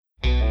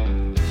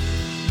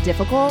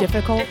Difficult.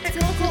 Difficult.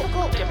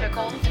 Difficult.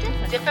 Difficult.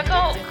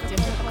 Difficult.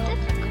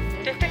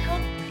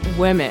 Difficult.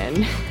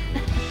 Women.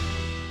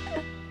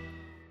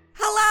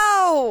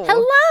 Hello.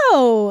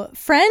 Hello,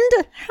 friend.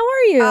 How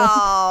are you?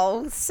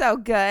 Oh, so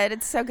good.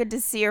 It's so good to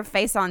see your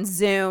face on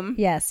Zoom.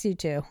 Yes, you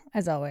too,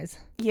 as always.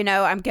 You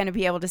know, I'm going to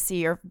be able to see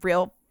your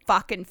real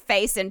fucking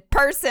face in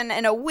person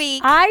in a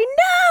week. I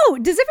know.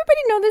 Does everybody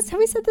know this? Have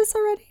we said this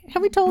already?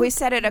 Have we told? We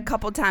said it a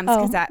couple times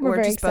Oh, because we're we're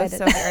very just both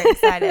excited. so very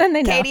excited. And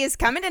they know. Katie is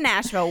coming to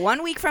Nashville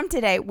 1 week from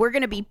today. We're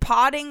going to be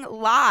podding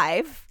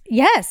live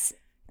Yes,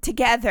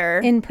 together.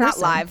 In Not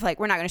person. live. Like,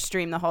 we're not going to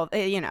stream the whole,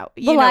 you know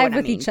we're what live I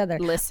with mean, each other.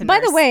 Listeners. By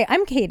the way,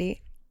 I'm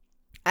Katie,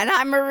 And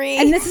I'm Marie.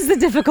 and this is the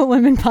Difficult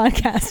Women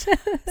podcast.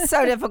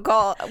 So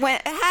difficult.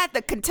 Had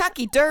the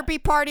Kentucky Derby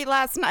party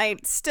last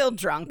night. Still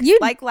drunk. You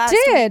like last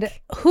did.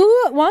 week.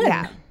 Who won?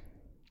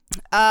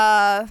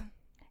 Yeah.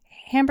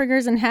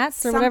 Hamburgers and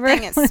hats or Something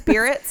whatever. at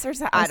Spirits or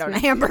something. I don't know.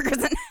 Hamburgers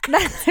and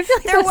I feel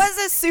like there that's-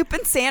 was a soup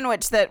and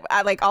sandwich that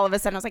I like all of a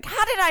sudden I was like,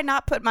 how did I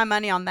not put my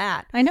money on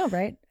that? I know,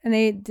 right? And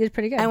they did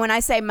pretty good. And when I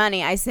say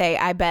money, I say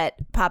I bet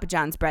Papa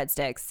John's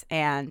breadsticks,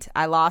 and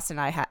I lost, and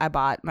I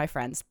bought my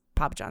friend's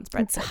Papa John's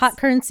breadsticks. It's hot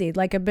currency,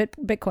 like a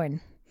Bitcoin.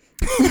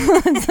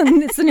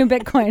 it's the new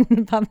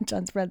Bitcoin, Papa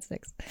John's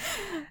breadsticks.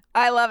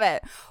 I love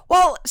it.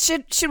 Well,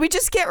 should we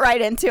just get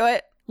right into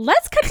it?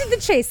 Let's cut to the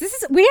chase.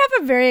 We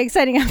have a very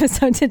exciting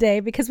episode today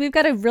because we've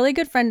got a really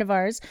good friend of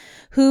ours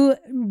who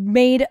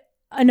made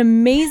an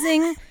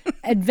amazing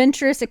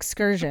adventurous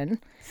excursion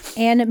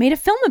and made a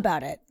film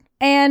about it.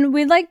 And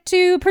we'd like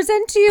to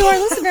present to you, our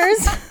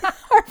listeners,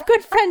 our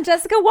good friend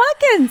Jessica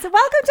Watkins.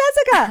 Welcome,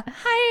 Jessica.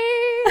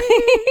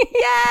 Hi.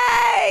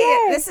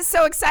 Yay! This is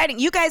so exciting.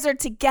 You guys are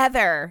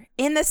together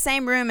in the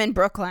same room in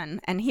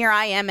Brooklyn, and here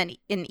I am in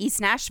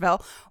East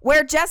Nashville,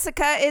 where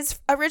Jessica is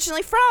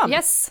originally from.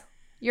 Yes,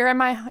 you're in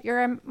my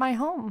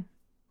home.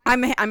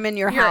 I'm in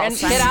your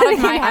house. Get out of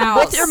my I'm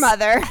house. with your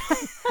mother.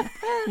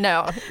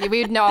 No,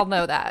 we'd all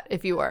know that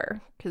if you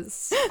were,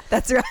 because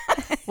That's right.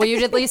 well,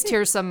 you'd at least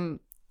hear some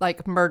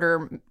like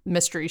murder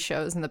mystery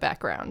shows in the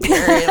background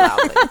very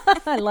loudly.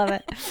 I love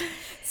it.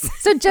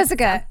 So,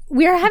 Jessica,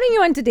 we are having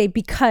you on today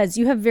because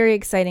you have very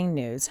exciting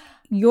news.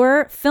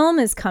 Your film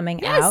is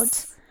coming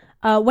out.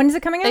 When is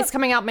it coming out? It's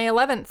coming out May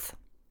 11th,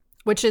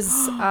 which is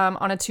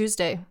on a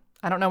Tuesday.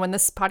 I don't know when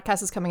this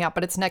podcast is coming out,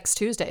 but it's next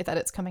Tuesday that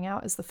it's coming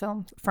out is the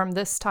film from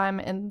this time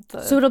in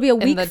the So it'll be a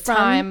week the from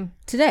time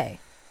today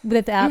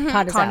that that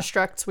pod is out.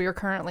 construct we are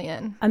currently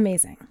in.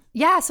 Amazing.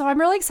 Yeah, so I'm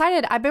really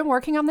excited. I've been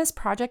working on this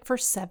project for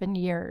 7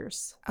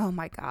 years, Oh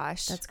my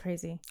gosh. That's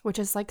crazy. which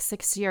is like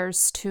 6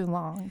 years too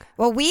long.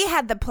 Well, we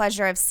had the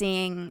pleasure of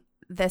seeing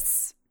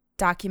this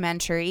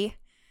documentary.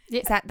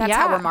 Yeah, That's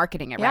how we're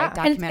marketing it, right? Yeah. And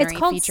Documentary it's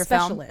called feature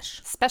film.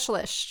 Specialish.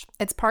 Specialish.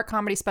 It's part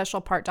comedy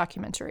special, part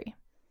documentary.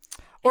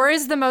 Or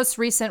is the most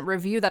recent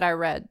review that I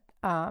read.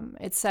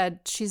 It said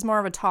she's more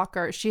of a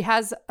talker. She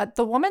has,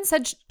 the woman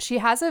said she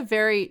has a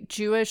very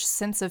Jewish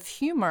sense of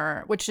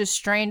humor, which is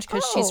strange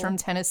because she's from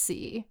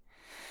Tennessee.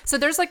 So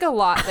there's like a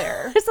lot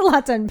there. There's a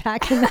lot to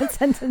unpack in that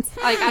sentence.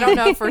 Like, I don't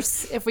know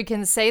if we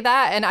can say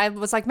that. And I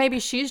was like, maybe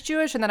she's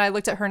Jewish. And then I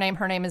looked at her name.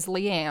 Her name is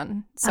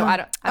Leanne. So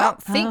I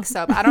don't think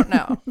so. But I don't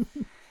know.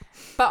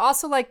 But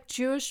also like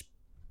Jewish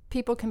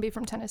people can be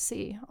from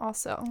Tennessee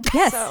also.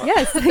 Yes, So-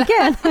 yes,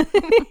 again.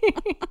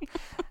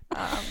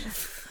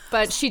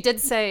 But she did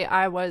say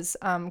I was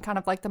kind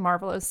of like the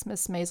marvelous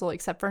Miss Maisel,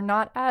 except for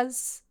not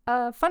as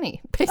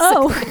funny, basically.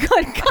 Oh,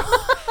 good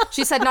God.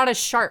 She said not as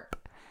sharp.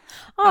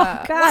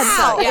 Oh, God.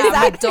 wow. So, yeah,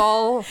 I'm a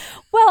dull.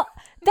 Well,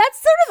 that's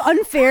sort of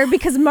unfair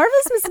because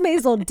Marvelous Miss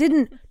Maisel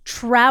didn't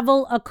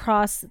travel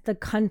across the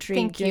country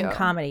Thank doing you.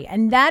 comedy.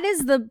 And that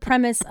is the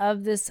premise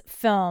of this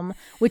film,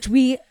 which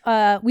we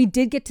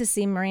did get to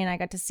see, Marie and I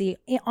got to see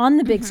on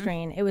the big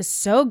screen. It was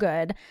so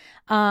good.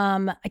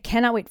 I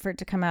cannot wait for it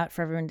to come out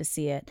for everyone to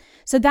see it.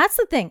 So that's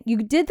the thing. You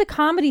did the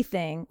comedy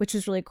thing, which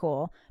was really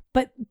cool.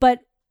 But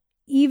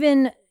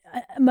even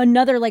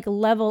another like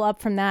level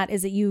up from that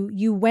is that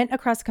you went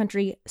across the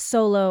country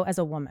solo as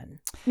a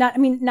woman. Not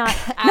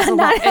As a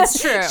woman. It's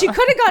true. She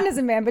could have gone as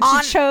a man, but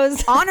she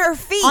chose on her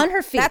feet. On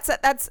her feet.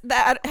 That's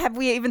that. Have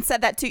we even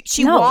said that too?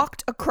 She No.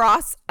 walked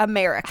across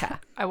America.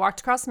 I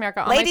walked across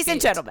America on my Ladies and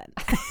feet. gentlemen,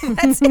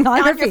 that's it, On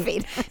on, her your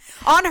feet. feet,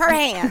 on her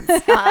hands.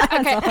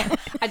 Okay,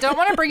 I don't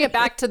want to bring it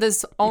back to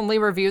this only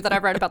review that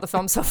I've read about the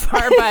film so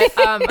far,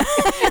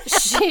 but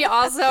she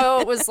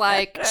also was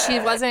like,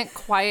 it wasn't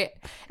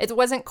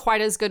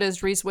quite as good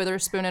as Reese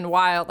Witherspoon and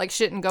Wild. Like,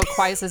 she didn't go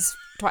quite as,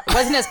 it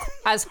wasn't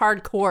as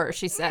hardcore,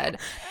 she said.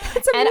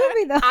 It's a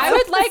movie though. I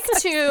would like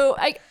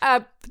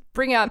to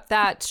bring up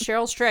that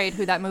Cheryl Strayed,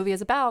 who that movie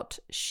is about,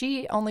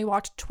 she only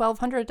walked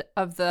 1,200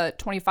 of the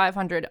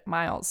 2,500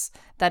 miles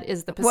that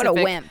is the What a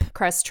Pacific wimp.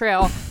 Crest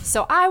Trail.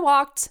 So I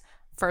walked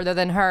further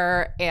than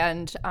her,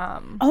 and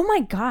Oh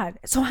my God.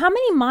 So how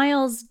many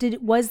miles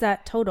was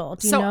that total?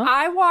 Do you know?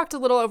 I walked a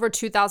little over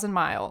 2,000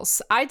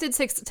 miles. I did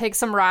take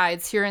some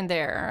rides here and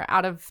there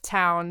out of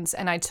towns,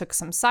 and I took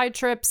some side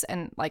trips.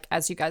 And like,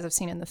 as you guys have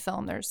seen in the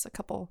film, there's a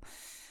couple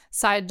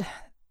side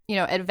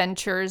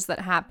adventures that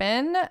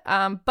happen.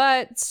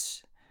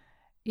 But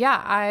yeah,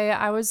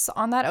 I was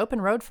on that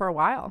open road for a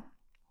while.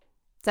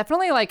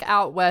 Definitely like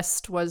out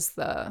west was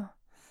the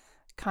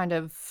kind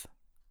of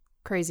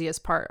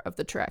craziest part of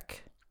the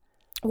trek.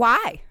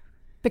 Why?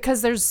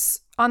 Because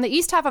there's on the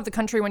east half of the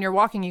country, when you're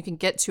walking, you can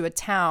get to a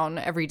town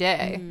every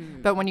day.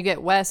 But when you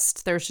get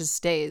west, there's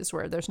just days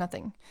where there's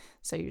nothing.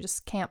 So you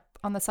just camp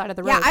on the side of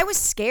the road. Yeah, I was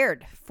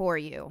scared for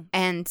you.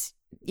 And,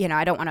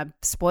 I don't want to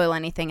spoil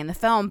anything in the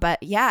film,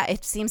 but yeah,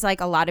 it seems like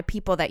a lot of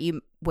people that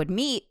you would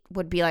meet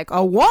would be like,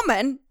 a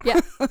woman?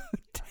 Yeah.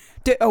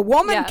 A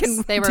woman Yes,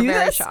 can they were do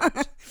very this?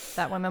 shocked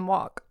that women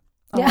walk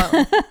Yeah.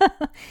 alone.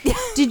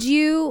 Did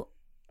you?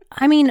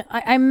 I mean,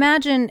 I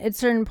imagine at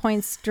certain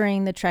points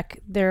during the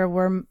trek there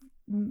were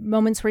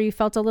moments where you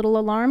felt a little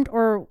alarmed,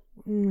 or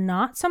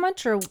not so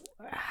much, or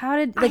how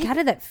did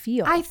that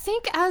feel? I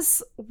think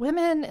as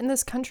women in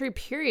this country,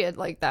 period,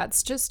 like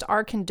that's just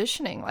our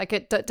conditioning. Like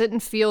it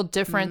didn't feel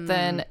different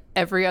than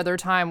every other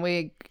time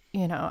we,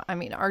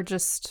 are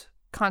just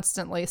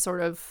constantly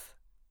sort of,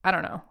 I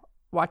don't know,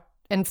 what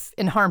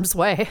in harm's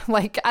way.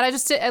 Like, and I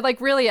just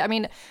like really, I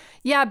mean,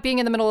 yeah, being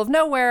in the middle of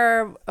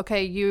nowhere.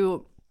 Okay,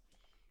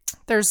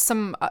 there's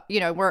some,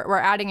 we're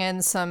adding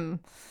in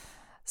some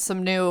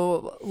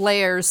new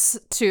layers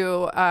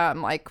to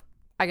like,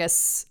 I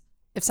guess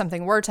if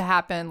something were to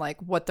happen, like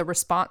what the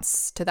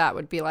response to that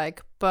would be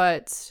like.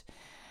 But,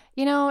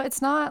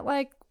 it's not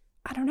like,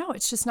 I don't know,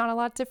 it's just not a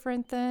lot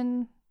different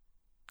than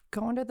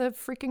going to the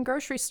freaking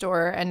grocery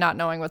store and not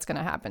knowing what's going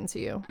to happen to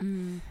you.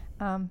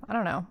 I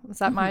don't know. Is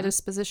that my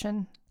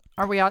disposition?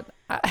 Are we out?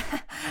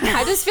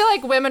 I just feel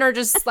like women are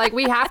just like,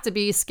 we have to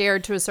be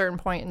scared to a certain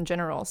point in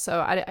general.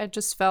 So I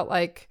just felt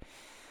like,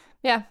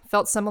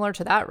 felt similar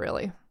to that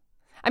really.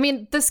 I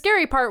mean, the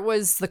scary part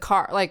was the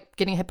car, like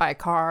getting hit by a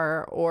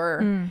car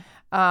or,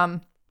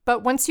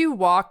 but once you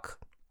walk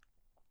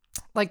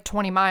like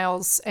 20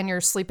 miles and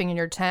you're sleeping in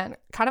your tent,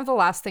 kind of the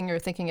last thing you're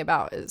thinking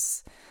about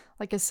is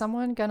like, is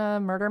someone gonna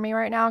murder me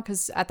right now?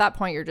 Because at that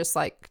point you're just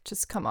like,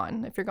 just come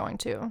on, if you're going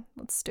to,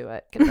 let's do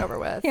it, get it over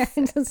with. Yeah,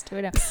 just do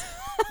it now.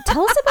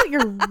 Tell us about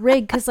your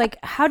rig, because like,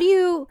 how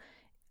did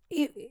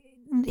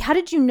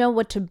you know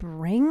what to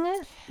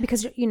bring?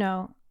 Because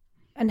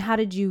and how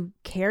did you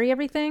carry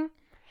everything?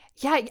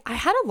 Yeah, I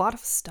had a lot of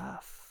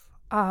stuff.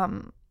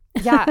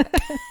 Yeah,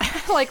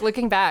 like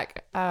looking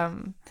back,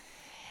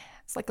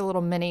 it's like a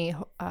little mini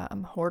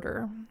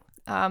hoarder.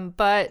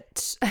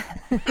 But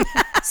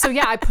so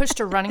yeah, I pushed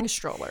a running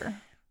stroller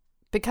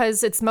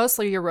because it's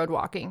mostly you're road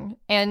walking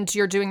and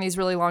you're doing these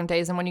really long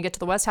days. And when you get to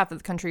the west half of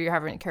the country, you're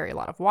having to carry a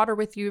lot of water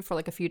with you for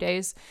like a few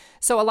days.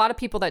 So a lot of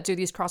people that do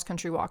these cross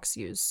country walks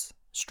use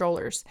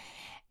strollers,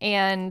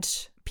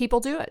 and people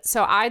do it.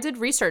 So I did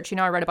research,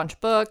 I read a bunch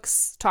of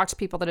books, talked to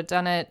people that had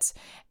done it,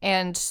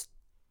 and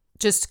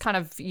just kind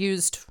of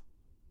used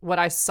what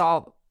I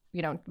saw,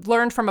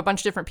 learned from a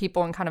bunch of different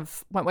people and kind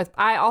of went with.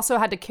 I also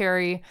had to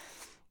carry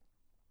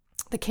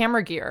the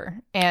camera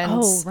gear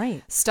and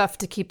stuff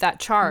to keep that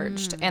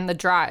charged and the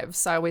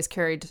drives. I always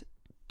carried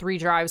 3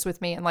 drives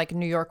with me, and like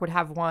New York would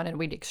have one, and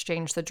we'd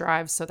exchange the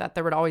drives so that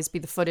there would always be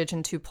the footage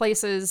in 2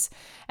 places.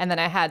 And then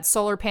I had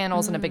solar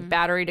panels and a big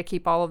battery to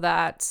keep all of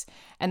that.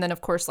 And then of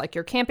course like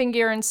your camping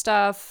gear and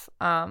stuff,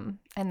 and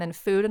then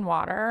food and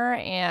water,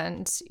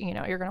 and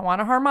you're gonna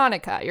want a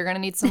harmonica, you're gonna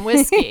need some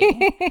whiskey.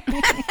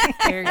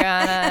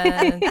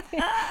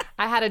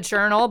 I had a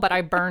journal, but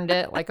I burned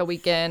it like a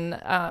weekend,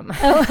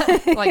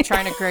 like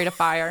trying to create a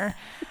fire.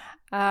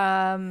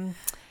 And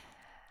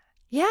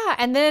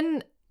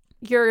then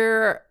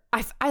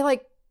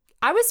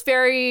I was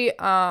very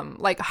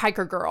like a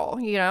hiker girl,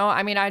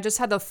 I mean, I just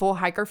had the full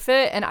hiker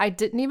fit, and I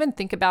didn't even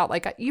think about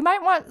like, you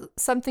might want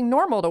something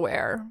normal to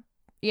wear,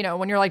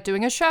 when you're like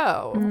doing a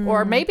show,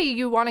 or maybe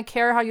you want to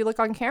care how you look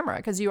on camera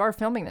because you are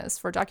filming this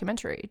for a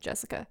documentary,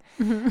 Jessica.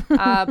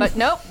 But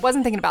nope,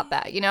 wasn't thinking about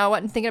that. I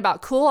wasn't thinking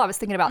about cool. I was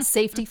thinking about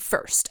safety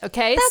first.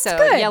 Okay. That's so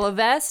good. Yellow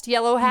vest,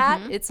 yellow hat,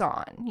 it's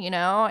on,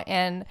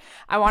 and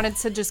I wanted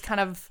to just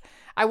kind of,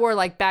 I wore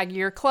like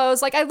baggier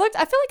clothes. Like I feel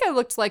like I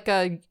looked like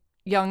a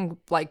young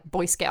like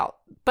Boy Scout,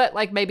 but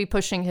like maybe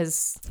pushing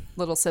his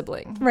little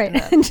sibling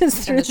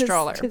just in the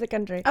stroller to the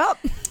country.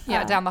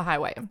 Down the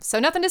highway. So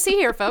nothing to see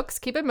here, folks.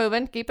 Keep it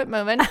moving.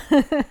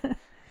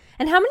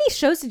 And how many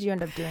shows did you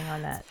end up doing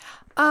on that?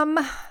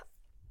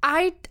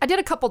 I did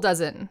a couple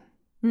dozen.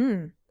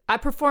 I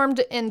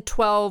performed in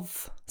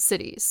 12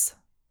 cities.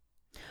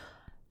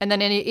 And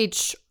then in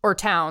each, or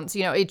towns,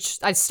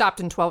 I stopped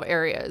in 12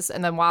 areas.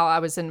 And then while I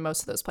was in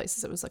most of those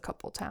places, it was a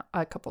couple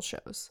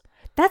shows.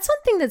 That's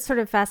one thing that's sort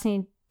of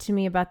fascinating to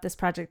me about this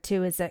project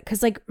too, is that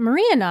because like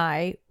Marie and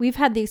I, we've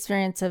had the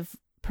experience of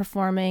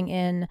performing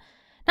in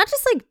not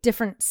just like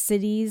different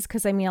cities,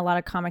 because I mean a lot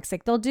of comics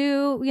like they'll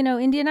do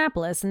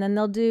Indianapolis, and then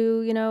they'll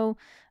do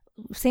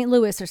St.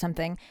 Louis or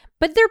something,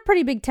 but they're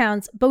pretty big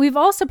towns. But we've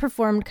also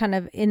performed kind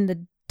of in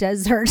the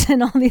desert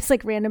and all these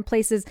like random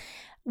places.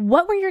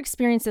 What were your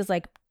experiences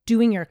like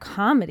doing your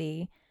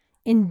comedy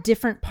in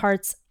different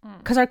parts?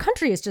 Because our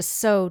country is just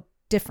so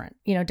different,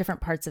 different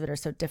parts of it are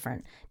so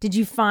different. Did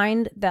you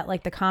find that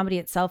like the comedy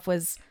itself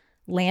was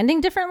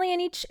landing differently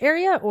in each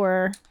area,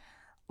 or?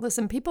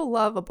 Listen, people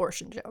love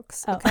abortion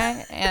jokes,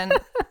 okay? And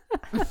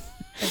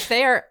if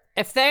they are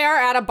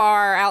at a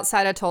bar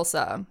outside of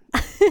Tulsa,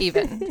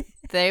 even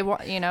they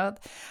want, no,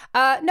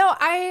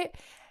 I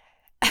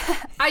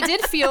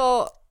did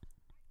feel,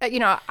 I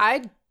mean,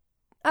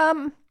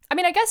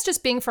 I guess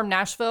just being from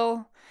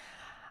Nashville,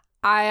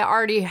 I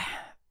already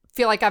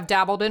feel like I've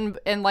dabbled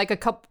in like a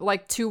couple,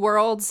 like two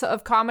worlds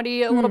of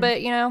comedy a little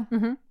bit,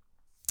 Mm-hmm.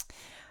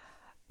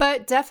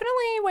 But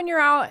definitely when you're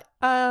out,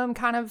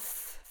 kind of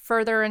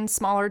further in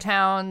smaller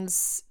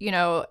towns,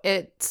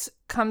 it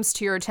comes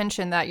to your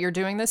attention that you're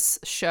doing this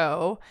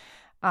show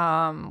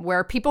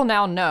where people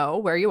now know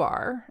where you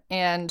are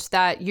and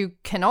that you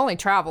can only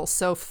travel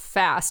so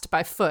fast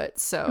by foot.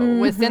 So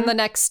within the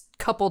next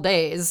couple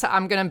days,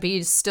 I'm going to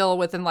be still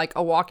within like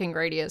a walking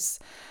radius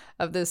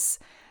of this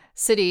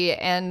city.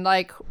 And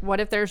like, what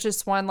if there's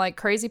just one like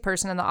crazy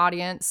person in the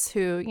audience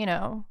who,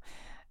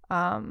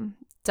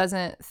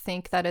 doesn't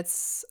think that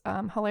it's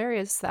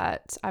hilarious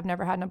that I've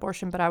never had an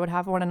abortion, but I would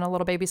have one in a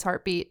little baby's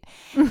heartbeat.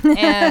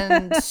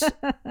 And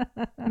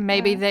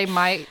maybe they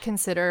might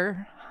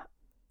consider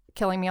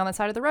killing me on the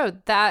side of the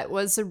road. That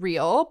was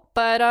real,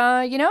 but,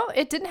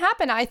 it didn't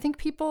happen. I think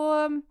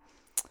people,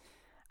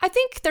 I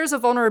think there's a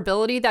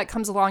vulnerability that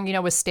comes along,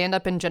 with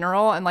stand-up in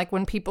general. And like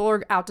when people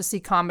are out to see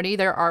comedy,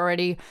 they're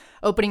already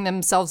opening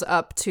themselves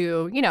up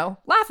to,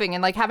 laughing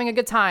and like having a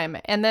good time.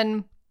 And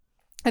then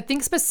I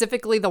think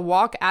specifically the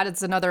walk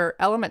adds another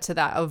element to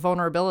that of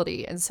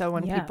vulnerability. And so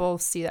when people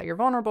see that you're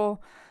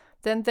vulnerable,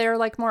 then they're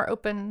like more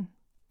open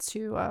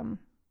to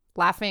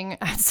laughing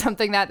at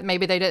something that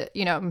maybe they did,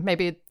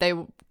 maybe they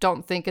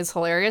don't think is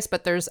hilarious.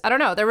 But I don't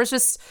know, there was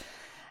just,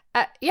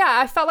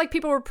 I felt like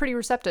people were pretty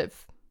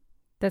receptive.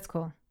 That's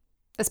cool.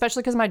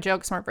 Especially because my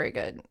jokes weren't very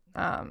good.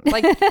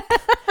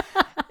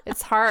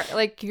 It's hard.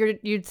 Like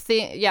you'd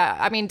think,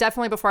 I mean,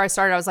 definitely before I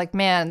started, I was like,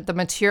 man, the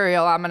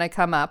material I'm going to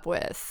come up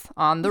with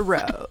on the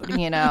road,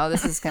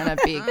 this is going to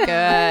be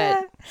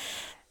good.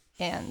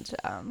 And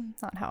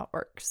not how it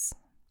works.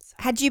 So.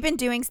 Had you been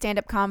doing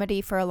stand-up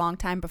comedy for a long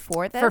time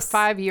before this? For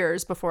 5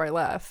 years before I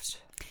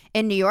left.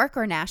 In New York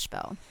or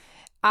Nashville?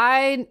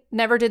 I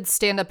never did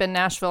stand-up in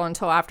Nashville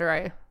until after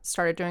I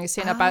started doing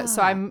stand-up.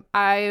 So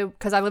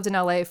because I lived in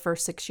LA for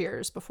 6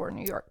 years before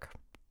New York.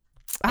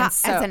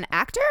 As an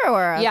actor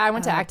or? I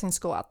went to acting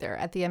school out there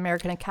at the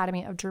American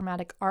Academy of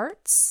Dramatic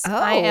Arts. Oh,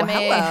 I am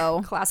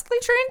a classically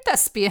trained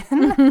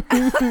thespian.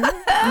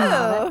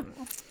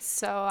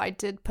 So I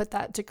did put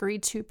that degree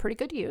to pretty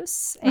good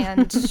use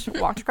and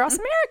walked across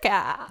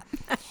America.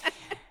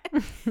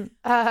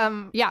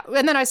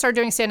 And then I started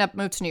doing stand-up,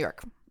 moved to New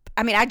York.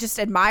 I mean, I just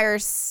admire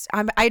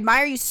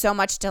you so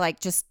much to like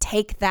just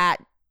take that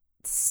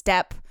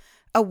step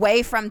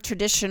away from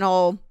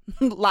traditional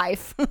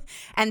life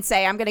and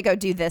say, I'm going to go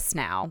do this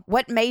now.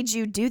 What made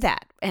you do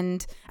that?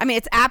 And I mean,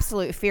 it's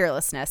absolute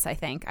fearlessness, I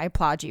think. I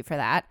applaud you for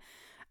that.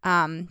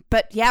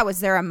 But was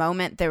there a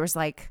moment there was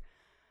like,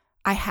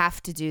 I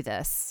have to do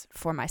this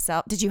for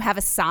myself? Did you have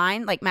a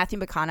sign? Like Matthew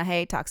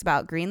McConaughey talks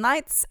about green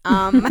lights.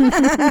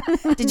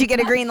 Did you get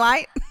a green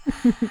light?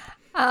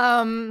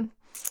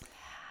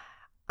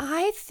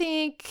 I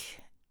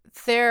think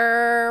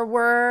there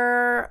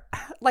were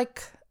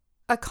like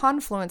a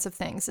confluence of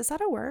things. Is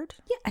that a word?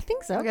 Yeah, I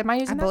think so. Okay, am I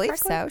using that believe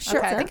correctly? so. Sure.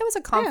 Okay, I think it was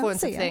a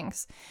confluence of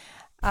things.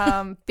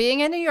 Being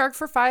in New York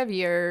for 5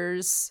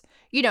 years,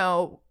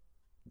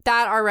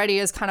 that already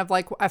is kind of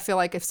like, I feel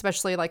like,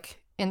 especially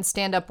like in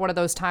stand-up, one of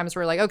those times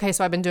where like, okay,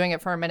 so I've been doing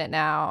it for a minute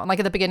now. And like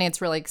at the beginning, it's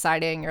really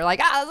exciting. You're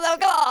like, so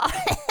cool.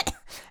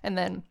 And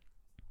then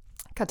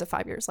cut to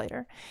 5 years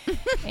later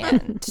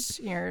and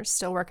you're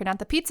still working at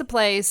the pizza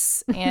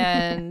place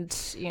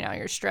and,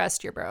 you're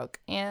stressed, you're broke,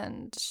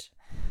 and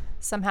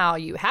somehow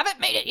you haven't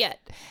made it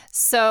yet.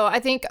 So I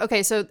think,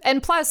 okay, so,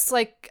 and plus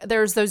like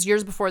there's those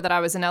years before that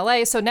I was in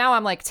LA. So now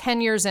I'm like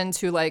 10 years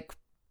into like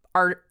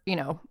art,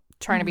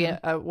 trying to be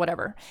a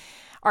whatever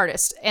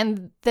artist.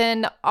 And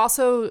then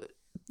also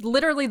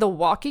literally the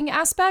walking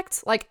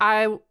aspect, like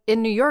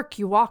in New York,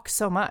 you walk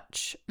so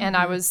much. And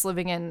I was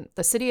living in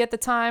the city at the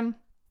time.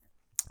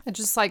 I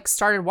just like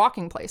started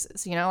walking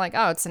places, like,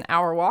 oh, it's an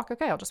hour walk.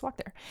 Okay, I'll just walk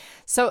there.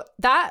 So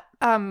that,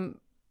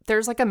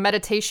 there's like a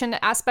meditation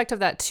aspect of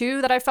that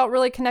too that I felt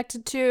really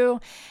connected to.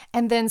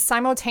 And then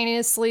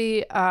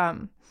simultaneously,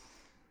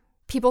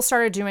 people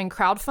started doing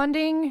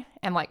crowdfunding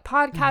and like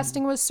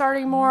podcasting was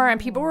starting more,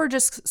 and people were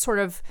just sort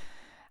of,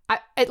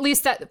 at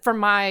least that from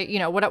my,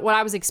 what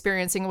I was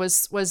experiencing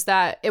was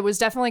that it was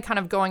definitely kind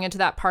of going into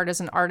that part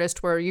as an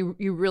artist where you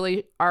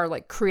really are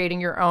like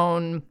creating your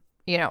own,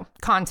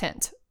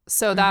 content.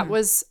 So that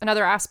was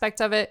another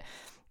aspect of it.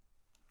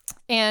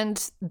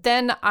 And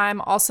then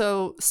I'm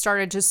also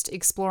started just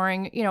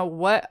exploring,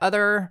 what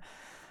other,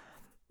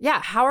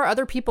 how are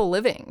other people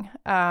living?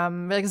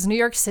 Because New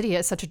York City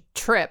is such a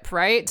trip,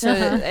 right?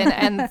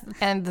 And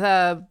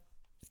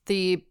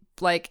the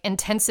like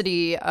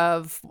intensity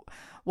of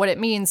what it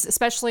means,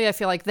 especially I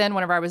feel like then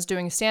whenever I was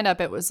doing stand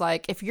up, it was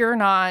like, if you're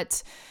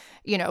not,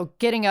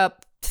 getting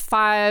up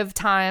 5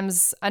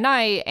 times a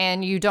night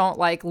and you don't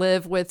like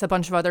live with a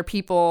bunch of other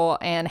people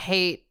and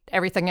hate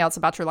everything else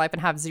about your life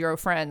and have 0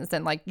 friends,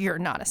 then like you're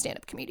not a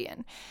stand-up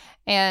comedian.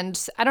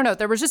 And I don't know,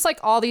 there was just like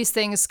all these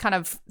things kind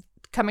of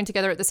coming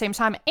together at the same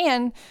time.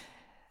 And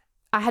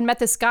I had met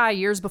this guy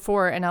years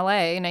before in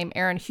LA named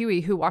Aaron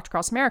Huey who walked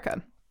across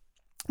America.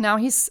 Now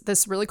he's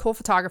this really cool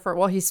photographer.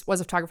 Well, he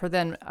was a photographer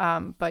then,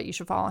 but you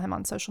should follow him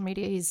on social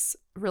media. He's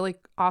really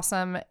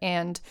awesome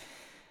and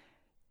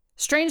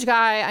strange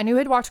guy. I knew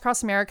he'd walked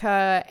across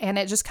America, and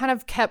it just kind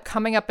of kept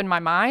coming up in my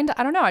mind.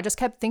 I don't know. I just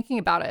kept thinking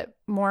about it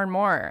more and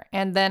more.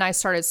 And then I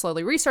started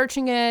slowly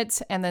researching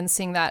it and then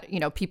seeing that,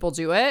 people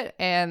do it.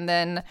 And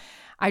then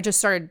I just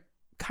started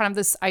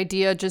this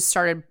idea just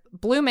started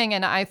blooming.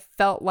 And I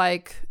felt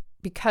like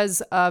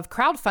because of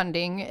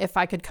crowdfunding, if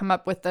I could come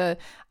up with the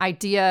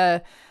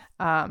idea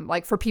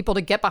like for people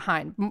to get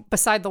behind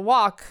beside the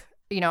walk,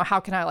 how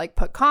can I like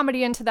put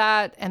comedy into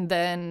that? And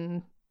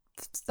then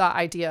the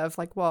idea of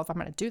like, well, if I'm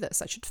going to do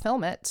this, I should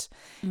film it.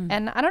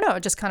 And I don't know,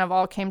 it just kind of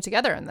all came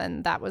together. And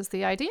then that was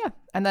the idea.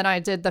 And then I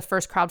did the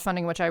first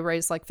crowdfunding, which I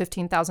raised like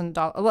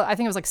 $15,000. I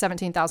think it was like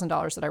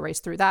 $17,000 that I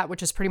raised through that,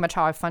 which is pretty much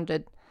how I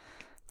funded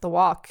the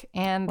walk.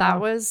 And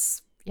that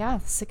was,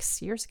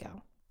 6 years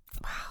ago.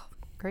 Wow.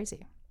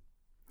 Crazy.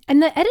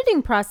 And the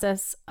editing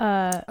process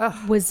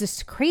was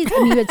just crazy.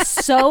 I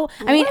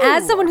mean, you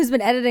had as someone who's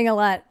been editing a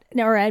lot,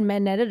 or I'm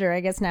an editor, I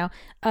guess now,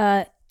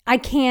 I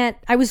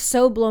was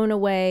so blown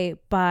away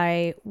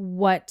by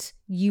what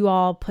you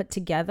all put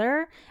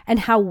together and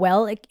how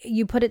well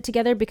you put it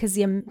together, because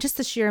just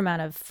the sheer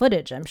amount of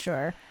footage, I'm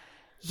sure.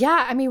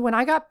 Yeah. I mean, when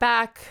I got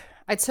back,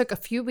 I took a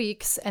few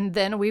weeks and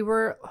then we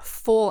were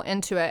full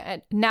into it.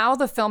 And now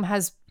the film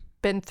has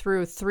been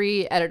through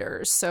 3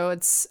 editors. So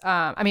it's,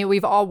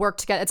 we've all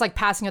worked together. It's like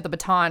passing of the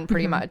baton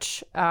pretty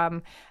much.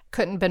 Couldn't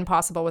have been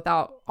possible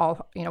without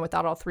all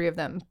 3 of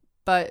them.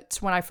 But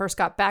when I first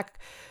got back,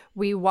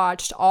 we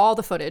watched all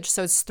the footage.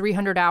 So it's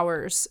 300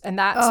 hours. And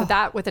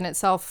that within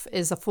itself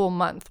is a full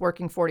month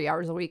working 40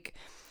 hours a week.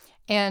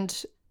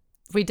 And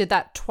we did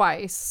that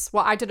twice.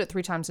 Well, I did it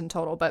 3 times in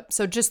total. But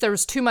so there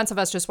was 2 months of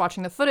us just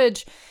watching the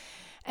footage.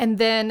 And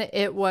then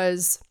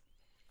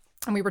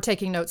and we were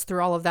taking notes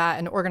through all of that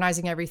and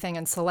organizing everything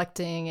and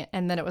selecting.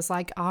 And then it was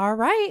like, all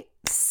right,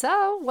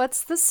 so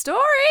what's the story?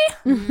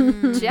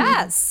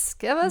 Jess,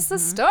 give us the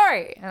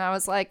story. And I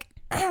was like,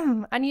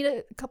 I need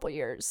a couple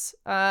years.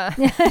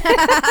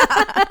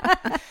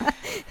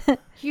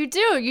 You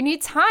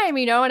need time,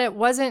 and it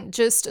wasn't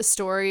just a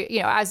story,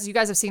 as you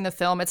guys have seen the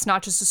film, it's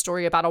not just a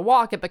story about a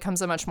walk. It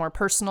becomes a much more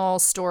personal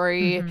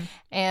story.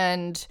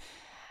 And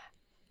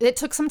it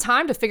took some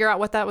time to figure out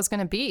what that was going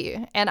to be.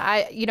 And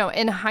I,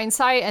 in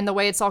hindsight and the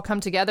way it's all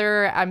come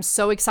together, I'm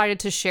so excited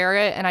to share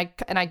it. And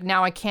I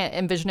now I can't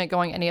envision it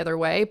going any other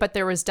way. But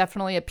there was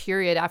definitely a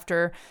period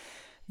after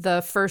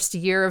the first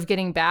year of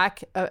getting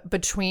back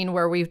between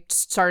where we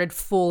started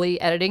fully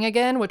editing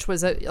again, which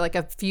was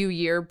a few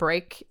year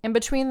break in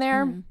between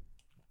there.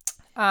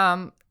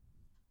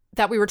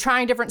 That we were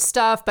trying different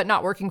stuff, but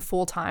not working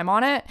full time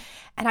on it.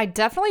 And I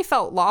definitely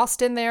felt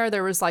lost in there.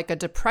 There was like a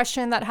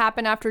depression that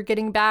happened after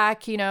getting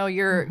back. You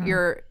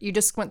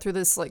just went through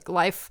this like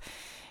life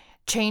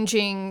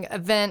changing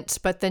event,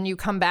 but then you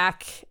come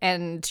back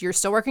and you're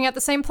still working at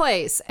the same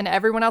place and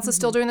everyone else is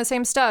still doing the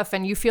same stuff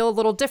and you feel a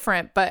little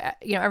different, but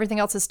everything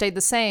else has stayed the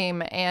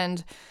same.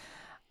 And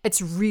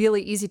it's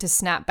really easy to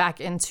snap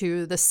back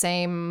into the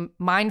same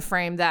mind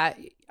frame that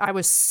I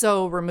was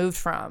so removed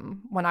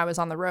from when I was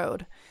on the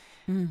road.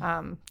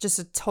 Just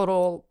a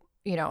total,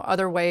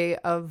 other way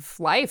of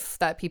life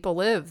that people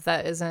live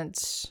that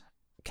isn't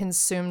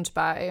consumed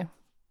by,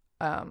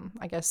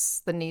 I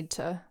guess, the need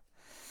to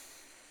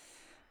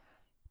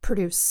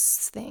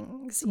produce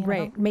things.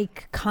 Right.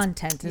 Make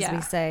content, as we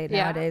say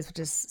nowadays, which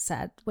is a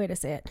sad way to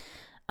say it.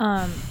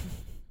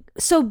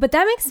 But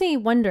that makes me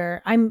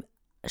wonder, I'm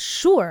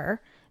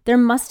sure there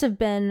must have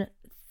been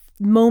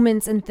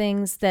moments and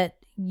things that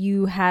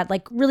you had,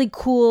 like really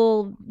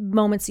cool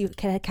moments you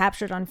had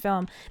captured on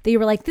film that you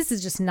were like, this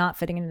is just not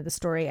fitting into the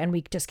story and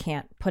we just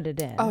can't put it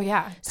in. Oh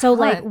yeah. So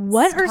like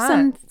what are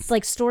some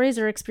like stories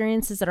or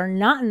experiences that are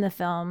not in the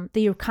film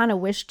that you kind of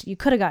wished you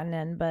could have gotten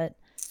in, but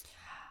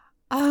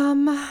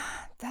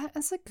that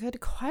is a good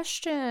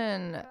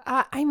question.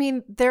 I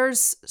mean,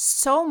 there's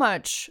so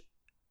much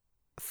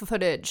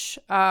footage,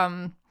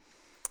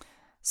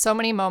 so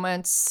many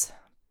moments.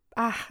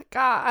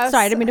 God,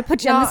 sorry, I didn't mean to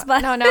put you on the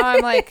spot. No,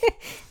 I'm like,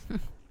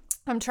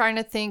 I'm trying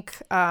to think,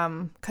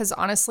 because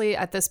honestly,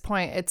 at this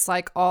point, it's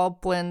like all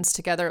blends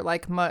together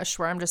like mush,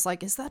 where I'm just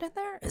like, is that in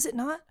there? Is it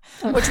not?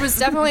 Which was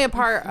definitely a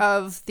part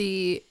of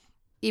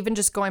even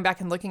just going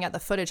back and looking at the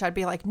footage, I'd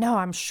be like, no,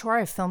 I'm sure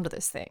I filmed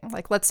this thing.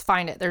 Like, let's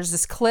find it. There's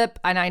this clip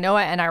and I know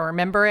it and I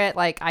remember it.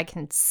 Like, I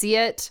can see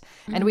it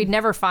and we'd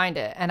never find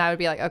it. And I would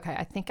be like, okay,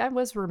 I think I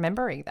was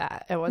remembering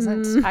that. It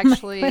wasn't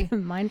actually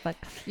mindfuck.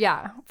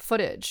 Yeah,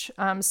 footage.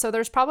 So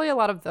there's probably a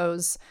lot of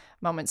those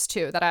moments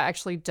too that I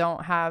actually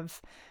don't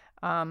have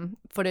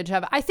footage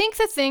of. I think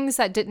the things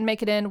that didn't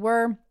make it in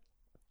were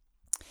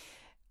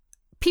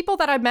people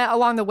that I met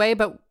along the way,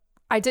 but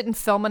I didn't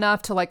film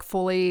enough to like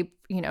fully,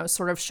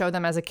 sort of show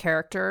them as a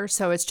character.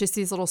 So it's just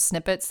these little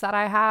snippets that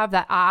I have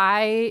that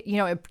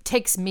it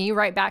takes me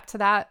right back to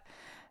that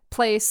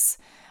place.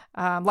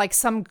 Like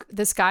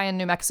this guy in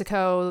New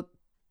Mexico,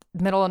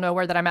 middle of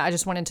nowhere that I met, I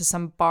just went into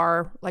some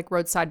bar, like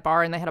roadside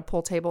bar, and they had a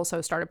pool table. So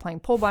I started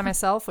playing pool by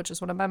myself, which is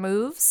one of my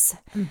moves.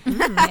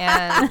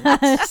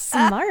 And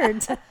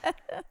Smart.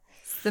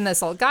 then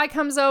this old guy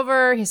comes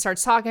over. He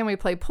starts talking. We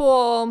play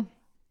pool.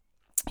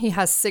 He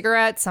has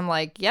cigarettes. I'm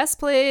like, yes,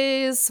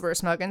 please. We're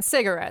smoking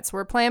cigarettes.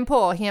 We're playing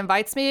pool. He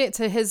invites me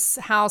to his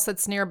house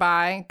that's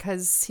nearby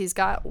because he's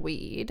got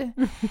weed.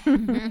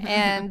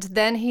 And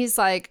then he's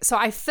like, so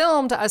I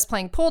filmed us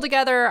playing pool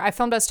together. I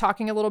filmed us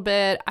talking a little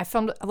bit. I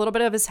filmed a little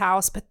bit of his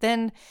house. But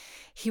then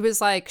he was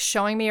like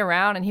showing me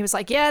around and he was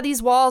like, yeah,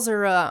 these walls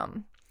are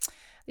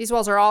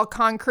all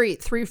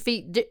concrete, 3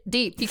 feet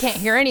deep. You can't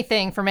hear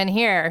anything from in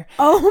here.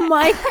 Oh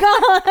my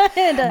God.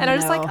 And I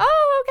was like,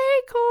 oh,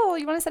 okay, cool.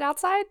 You want to sit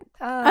outside?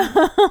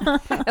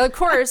 And of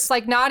course,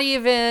 like not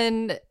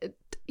even,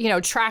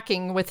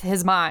 tracking with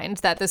his mind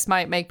that this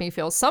might make me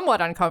feel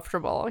somewhat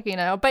uncomfortable,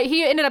 But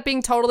he ended up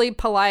being totally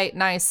polite,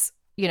 nice,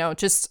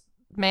 just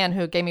man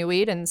who gave me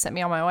weed and sent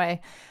me on my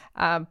way.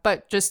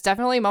 But just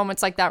definitely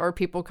moments like that where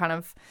people kind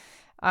of,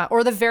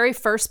 or the very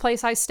first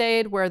place I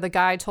stayed where the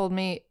guy told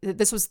me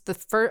this was the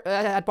first,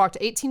 I'd walked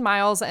 18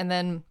 miles and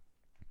then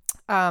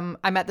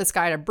I met this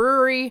guy at a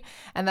brewery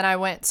and then I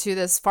went to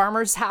this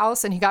farmer's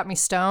house and he got me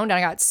stoned and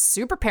I got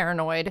super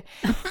paranoid.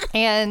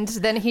 And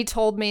then he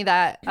told me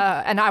that,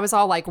 and I was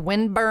all like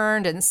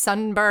windburned and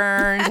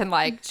sunburned and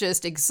like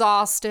just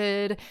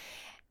exhausted.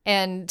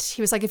 And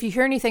he was like, if you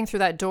hear anything through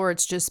that door,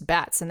 it's just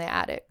bats in the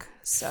attic.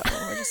 So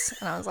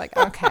and I was like,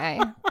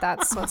 okay,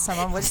 that's what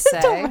someone would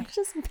say.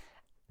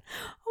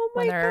 Oh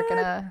my when they're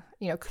God.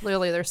 gonna,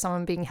 clearly there's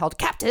someone being held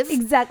captive.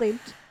 Exactly.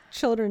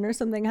 Children or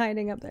something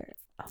hiding up there.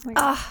 Oh my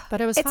God.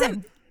 But it was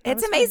fun.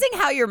 It's amazing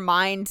how your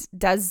mind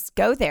does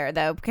go there,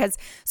 though, because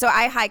so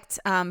I hiked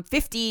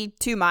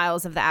 52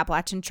 miles of the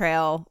Appalachian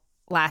Trail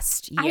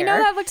last year. I know,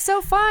 that looked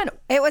so fun.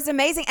 It was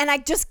amazing. And I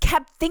just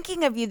kept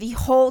thinking of you the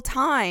whole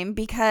time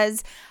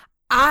because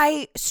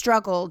I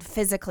struggled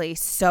physically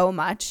so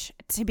much,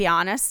 to be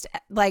honest.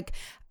 Like,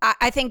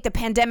 I think the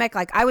pandemic,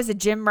 like I was a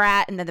gym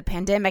rat and then the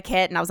pandemic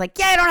hit and I was like,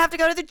 yeah, I don't have to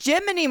go to the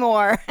gym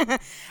anymore.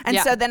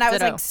 So then I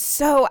was like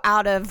so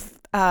out of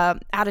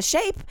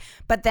shape.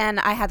 But then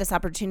I had this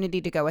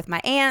opportunity to go with my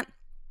aunt.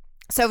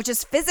 So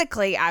just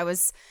physically,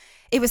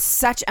 it was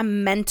such a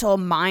mental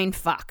mind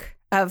fuck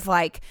of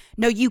like,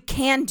 no, you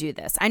can do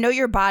this. I know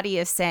your body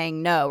is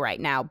saying no right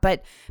now,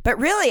 but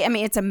really, I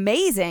mean, it's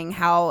amazing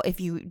how if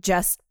you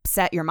just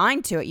set your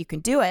mind to it, you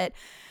can do it.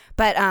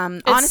 But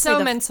it's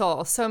honestly,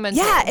 mental.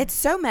 Yeah, it's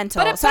so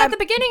mental. But at the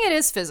beginning, it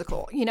is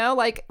physical.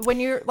 Like when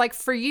you're like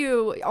for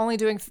you, only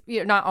doing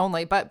not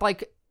only, but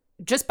like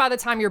just by the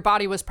time your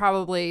body was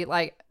probably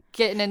like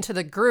getting into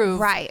the groove,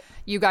 right?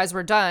 You guys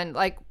were done.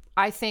 Like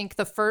I think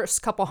the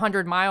first couple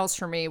 100 miles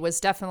for me was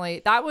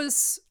definitely that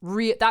was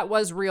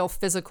real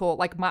physical.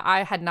 Like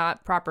I had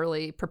not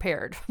properly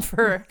prepared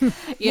for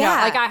like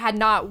I had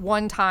not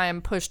one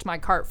time pushed my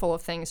cart full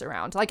of things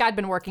around. Like I'd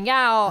been working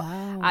out,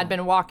 I'd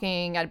been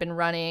walking, I'd been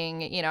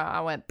running, I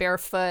went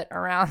barefoot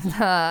around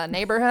the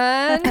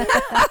neighborhood.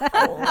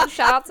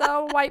 Shout out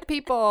to white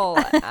people.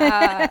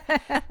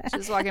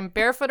 Just walking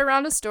barefoot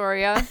around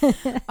Astoria.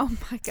 Oh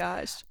my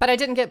gosh. But I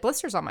didn't get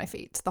blisters on my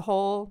feet the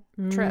whole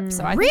trip.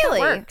 So I think it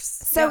works.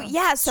 So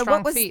so strong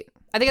what was feet.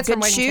 I think it's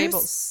from waiting shoes?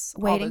 tables.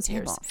 Waiting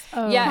tables.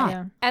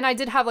 Yeah. And I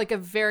did have like a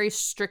very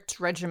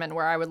strict regimen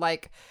where I would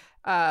like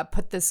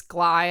put this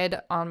glide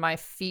on my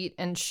feet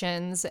and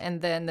shins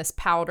and then this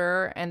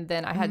powder and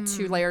then I had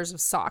 2 layers of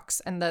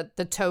socks and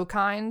the toe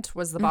kind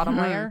was the bottom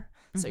layer.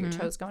 So your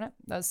toes going up.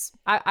 Those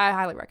I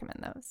highly recommend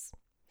those.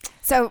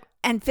 So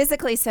and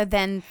physically, so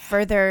then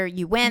further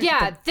you went.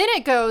 Yeah, then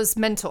it goes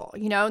mental,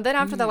 Then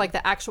after the like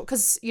the actual,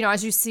 because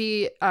as you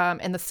see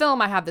in the film,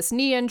 I have this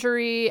knee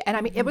injury, and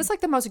I mean it was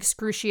like the most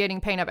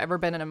excruciating pain I've ever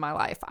been in my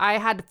life. I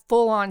had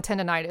full on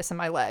tendonitis in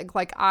my leg.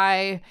 Like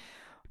I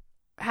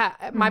had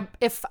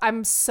if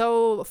I'm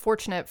so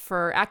fortunate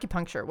for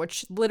acupuncture,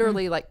 which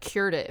literally like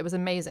cured it. It was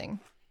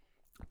amazing.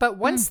 But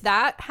once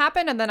that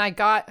happened, and then I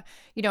got,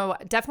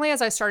 definitely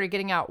as I started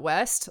getting out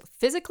west,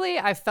 physically,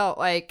 I felt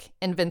like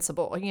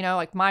invincible,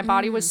 like my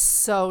body was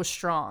so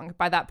strong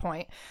by that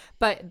point.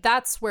 But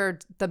that's where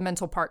the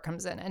mental part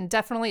comes in. And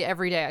definitely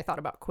every day I thought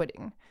about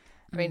quitting.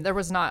 I mean, there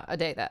was not a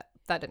day that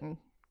didn't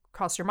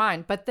cross your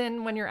mind. But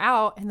then when you're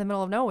out in the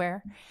middle of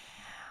nowhere,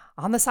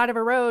 on the side of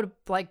a road,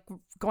 like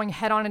going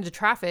head on into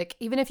traffic,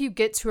 even if you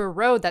get to a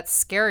road that's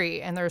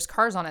scary and there's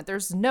cars on it,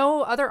 there's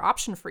no other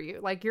option for you.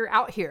 Like you're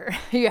out here,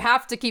 you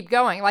have to keep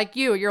going. Like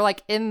you're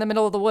like in the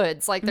middle of the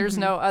woods. Like there's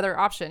no other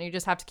option. You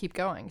just have to keep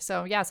going.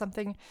 So yeah,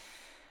 something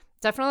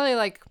definitely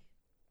like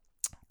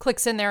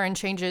clicks in there and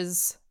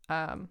changes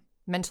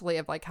mentally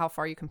of like how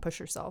far you can push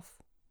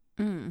yourself.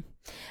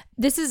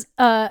 This is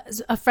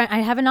a friend. I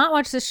have not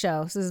watched this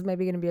show, so this is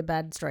maybe going to be a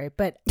bad story.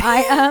 But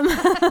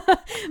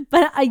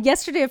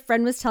yesterday a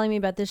friend was telling me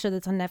about this show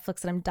that's on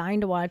Netflix that I'm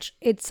dying to watch.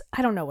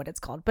 I don't know what it's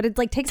called, but it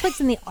like takes place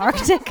in the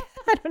Arctic.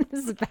 I don't know.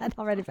 This is a bad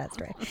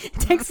story. It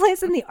takes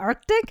place in the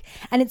Arctic,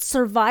 and it's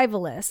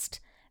survivalist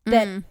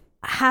that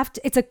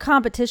it's a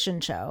competition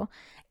show,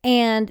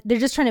 and they're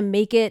just trying to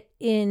make it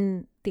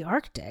in the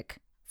Arctic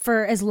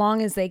for as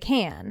long as they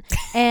can,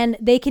 and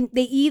they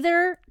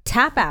either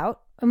tap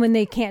out and when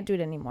they can't do it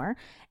anymore,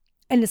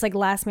 and it's like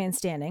last man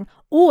standing,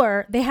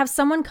 or they have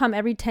someone come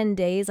every 10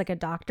 days, like a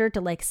doctor,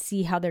 to like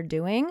see how they're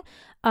doing.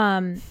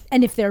 And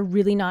if they're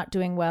really not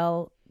doing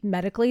well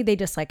medically, they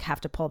just like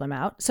have to pull them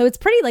out. So it's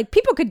pretty, like,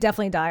 people could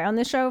definitely die on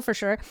this show for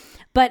sure.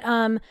 But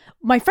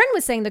my friend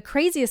was saying the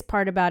craziest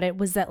part about it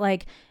was that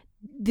like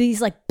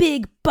these like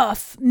big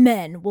buff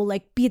men will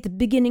like be at the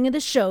beginning of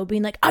the show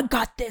being like, I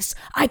got this,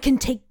 I can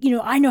take,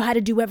 I know how to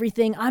do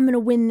everything, I'm gonna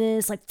win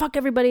this, like fuck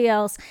everybody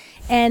else.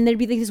 And there'd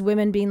be these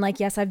women being like,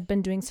 yes, I've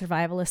been doing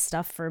survivalist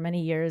stuff for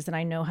many years and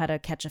I know how to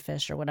catch a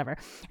fish or whatever.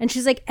 And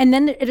she's like, and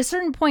then at a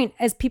certain point,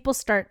 as people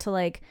start to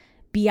like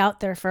be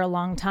out there for a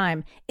long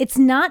time, it's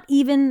not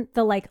even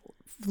the like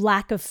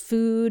lack of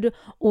food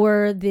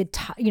or the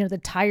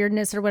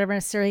tiredness or whatever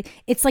necessarily.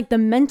 It's like the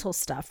mental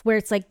stuff where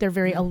it's like they're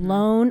very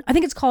alone. I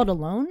think it's called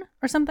alone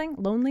or something.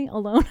 Lonely,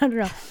 alone. I don't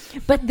know.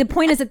 But the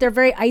point is that they're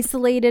very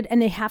isolated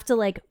and they have to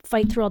like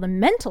fight through all the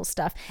mental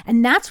stuff.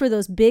 And that's where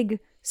those big,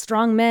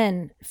 strong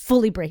men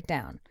fully break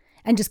down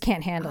and just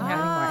can't handle it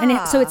anymore.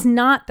 And so it's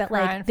not that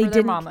like they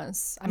didn't.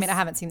 Mamas. I mean, I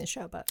haven't seen the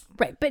show, but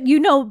right. But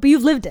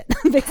you've lived it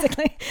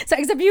basically. So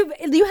except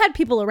you had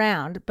people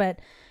around, but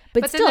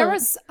still,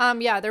 then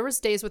there was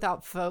days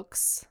without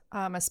folks,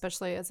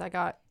 especially as I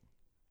got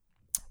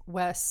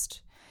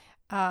west.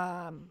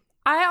 I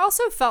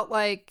also felt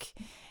like,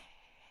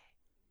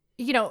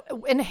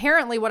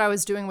 inherently what I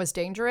was doing was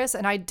dangerous,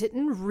 and I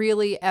didn't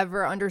really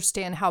ever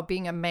understand how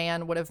being a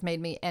man would have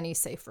made me any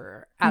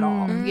safer at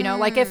all.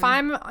 Like if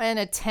I'm in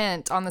a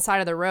tent on the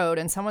side of the road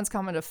and someone's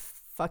coming to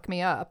fuck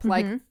me up,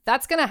 like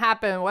that's gonna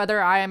happen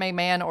whether I am a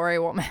man or a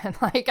woman.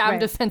 Like I'm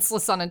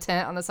defenseless on a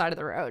tent on the side of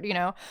the road,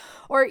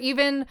 or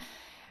even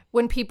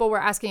when people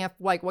were asking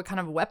like what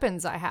kind of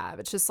weapons I have,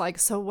 it's just like,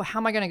 so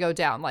how am I gonna go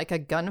down, like a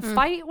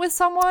gunfight with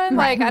someone?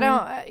 Like I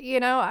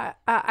don't,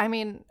 I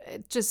mean,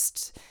 it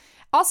just.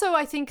 Also,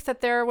 I think that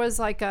there was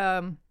like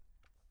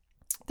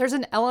there's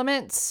an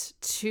element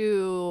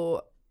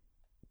to,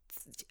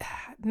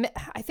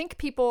 I think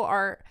people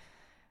are,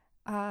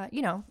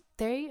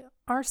 they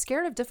are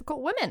scared of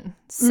difficult women.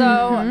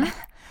 So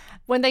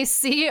when they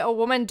see a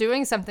woman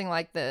doing something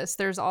like this,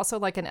 there's also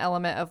like an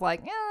element of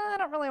like, I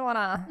don't really want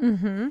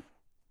to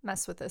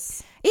mess with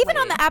this. Even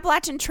on the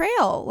Appalachian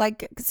Trail,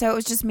 like, so it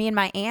was just me and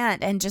my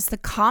aunt, and just the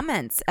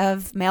comments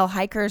of male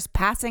hikers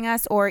passing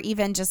us, or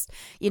even just,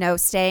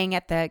 staying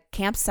at the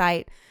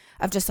campsite,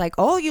 of just like,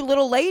 oh, you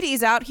little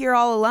ladies out here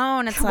all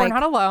alone. It's like, we're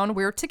not alone.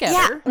 We're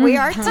together. Yeah, we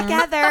are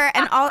together.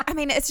 And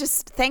it's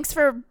just, thanks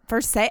for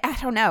saying, I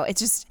don't know.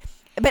 It's just,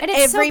 but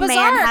it's every so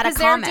bizarre, man had a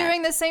comment. They're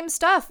doing the same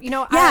stuff.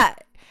 Yeah.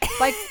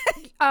 Like,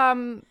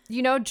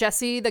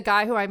 Jesse, the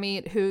guy who I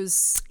meet,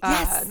 who's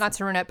not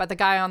to ruin it, but the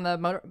guy on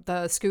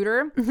the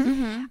scooter.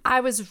 I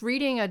was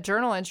reading a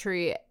journal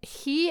entry.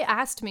 He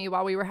asked me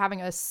while we were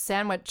having a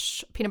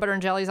sandwich, peanut butter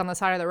and jellies on the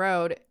side of the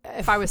road,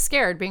 if I was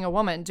scared being a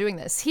woman doing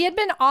this. He had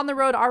been on the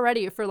road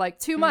already for like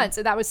 2 months,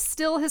 and that was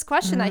still his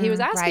question that he was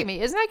asking me.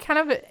 Isn't that kind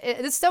of?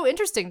 It's so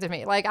interesting to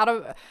me. Like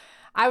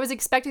I was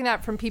expecting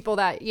that from people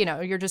that,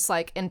 you're just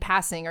like in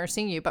passing or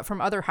seeing you, but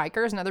from other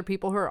hikers and other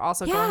people who are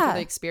also going through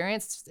the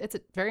experience, it's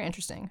very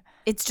interesting.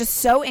 It's just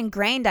so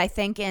ingrained, I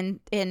think, in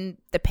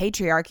the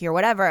patriarchy or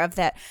whatever, of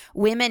that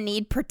women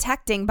need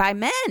protecting by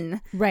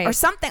men, right, or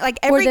something. Like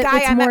every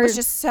guy I met was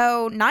just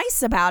so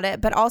nice about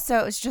it, but also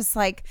it was just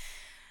like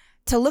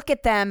to look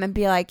at them and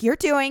be like, you're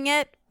doing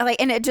it. Like,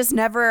 and it just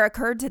never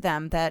occurred to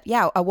them that,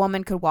 a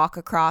woman could walk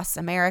across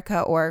America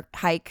or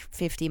hike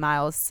 50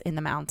 miles in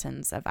the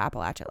mountains of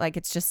Appalachia. Like,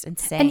 it's just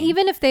insane. And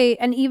even if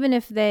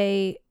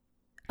they,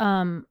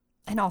 and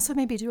also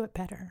maybe do it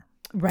better.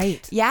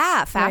 Right.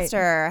 Yeah.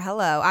 Faster. Right.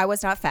 Hello. I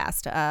was not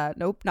fast.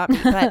 Nope. Not me.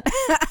 But,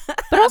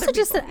 but also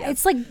just,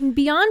 it's like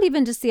beyond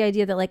even just the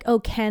idea that like, oh,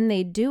 can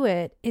they do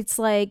it? It's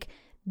like,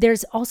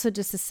 there's also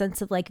just a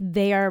sense of like,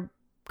 they are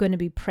going to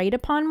be preyed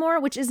upon more,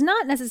 which is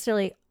not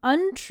necessarily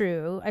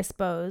untrue, I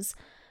suppose.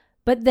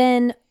 But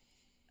then,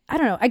 I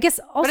don't know. I guess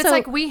also, but it's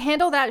like we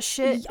handle that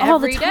shit all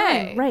every the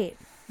time, day, right?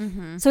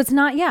 So it's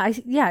not.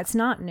 It's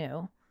not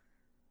new.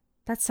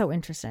 That's so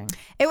interesting.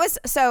 It was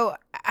so.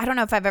 I don't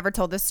know if I've ever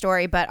told this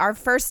story, but our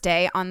first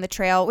day on the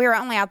trail, we were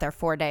only out there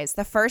 4 days.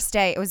 The first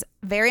day, it was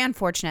very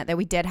unfortunate that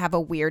we did have a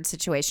weird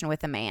situation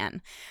with a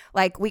man.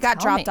 Like we got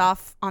dropped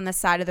off on the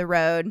side of the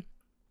road.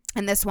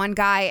 And this one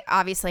guy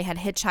obviously had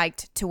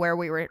hitchhiked to where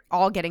we were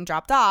all getting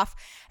dropped off.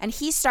 And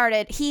he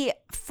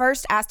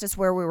first asked us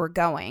where we were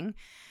going.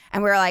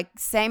 And we were like,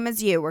 same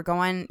as you. You're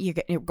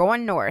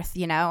going north,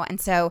 you know?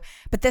 And so,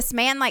 but this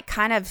man like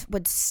kind of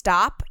would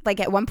stop. Like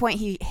at one point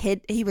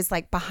he was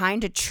like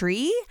behind a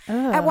tree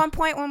at one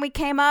point when we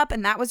came up.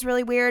 And that was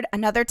really weird.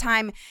 Another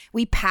time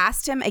we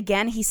passed him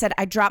again. He said,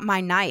 I dropped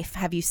my knife.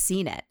 Have you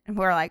seen it? And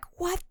we were like,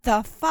 what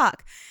the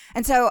fuck?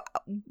 And so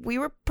we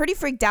were pretty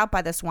freaked out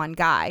by this one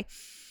guy.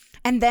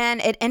 And then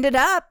it ended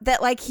up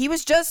that like he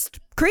was just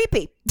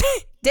creepy.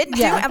 Didn't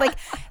do like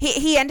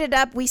he ended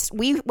up we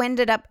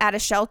ended up at a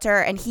shelter,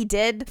 and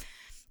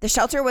the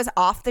shelter was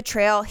off the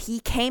trail. He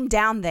came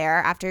down there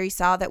after he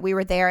saw that we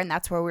were there, and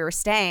that's where we were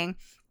staying.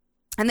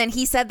 And then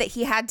he said that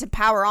he had to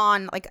power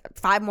on like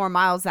 5 more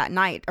miles that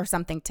night or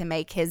something to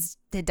make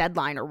the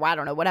deadline, or I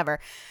don't know, whatever.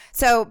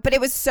 So, but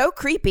it was so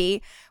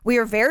creepy. We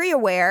were very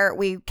aware.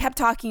 We kept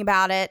talking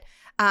about it.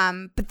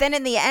 But then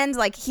in the end,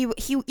 like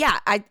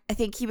I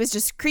think he was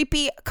just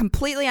creepy,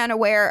 completely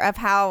unaware of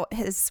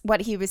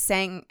what he was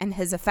saying and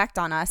his effect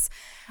on us.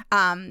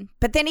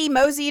 But then he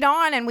moseyed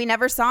on, and we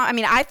never saw. I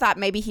mean, I thought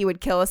maybe he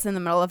would kill us in the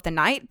middle of the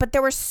night, but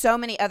there were so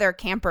many other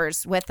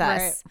campers with us.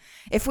 Right.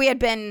 If we had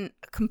been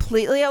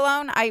completely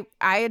alone, I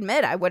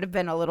admit I would have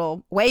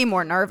been way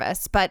more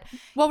nervous. But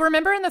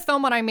remember in the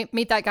film when I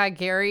meet that guy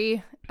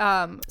Gary?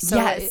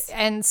 Yes,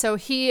 and so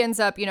he ends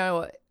up,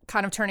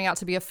 kind of turning out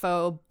to be a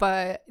foe.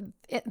 But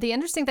the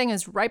interesting thing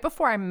is, right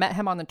before I met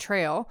him on the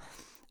trail,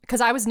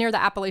 because I was near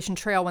the Appalachian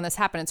Trail when this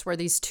happened, it's where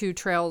these two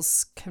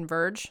trails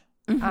converge.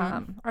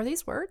 Mm-hmm. Are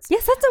these words?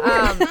 Yes, that's a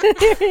word.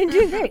 You're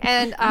doing great.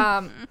 And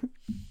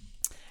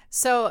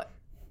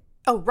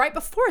right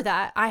before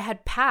that, I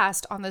had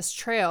passed on this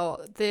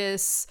trail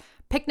this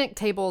picnic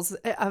tables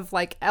of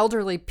like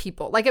elderly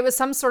people. Like it was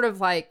some sort of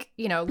like,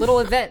 little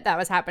event that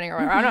was happening, or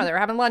I don't know, they were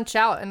having lunch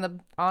out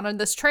on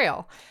this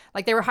trail.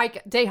 Like they were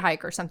day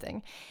hike or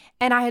something.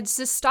 And I had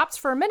just stopped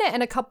for a minute,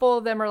 and a couple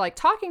of them were like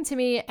talking to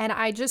me, and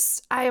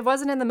I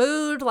wasn't in the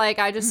mood. Like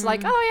I just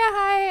like, oh yeah,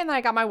 hi. And then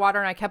I got my water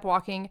and I kept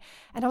walking,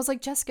 and I was like,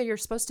 Jessica, you're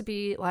supposed to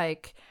be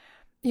like,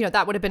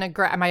 that would have been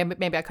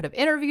maybe I could have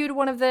interviewed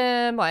one of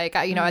them. Like,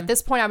 at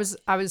this point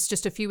I was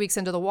just a few weeks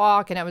into the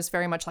walk, and I was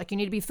very much like, you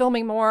need to be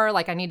filming more.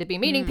 Like I need to be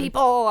meeting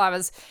people.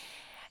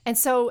 And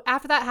so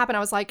after that happened, I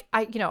was like,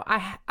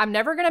 I'm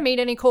never going to meet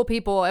any cool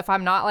people if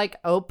I'm not like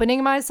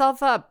opening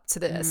myself up to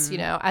this,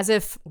 as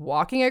if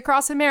walking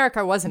across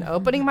America wasn't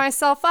opening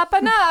myself up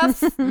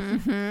enough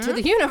to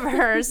the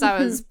universe. I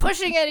was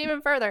pushing it even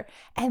further.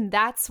 And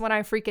that's when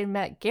I freaking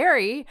met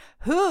Gary,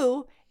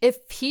 who, if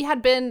he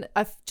had been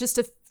just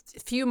a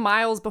few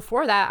miles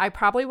before that, I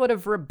probably would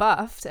have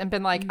rebuffed and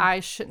been like, I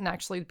shouldn't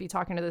actually be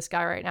talking to this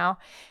guy right now.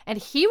 And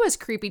he was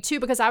creepy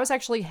too, because I was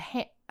actually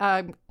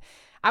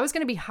I was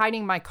going to be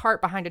hiding my cart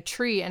behind a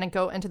tree and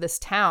go into this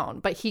town,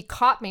 but he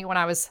caught me when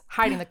I was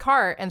hiding the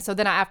cart. And so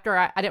then after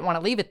I didn't want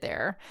to leave it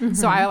there. Mm-hmm.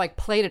 So I like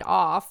played it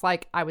off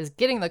like I was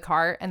getting the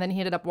cart, and then he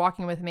ended up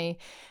walking with me.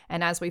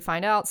 And as we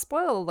find out,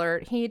 spoiler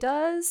alert, he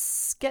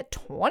does get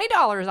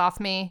 $20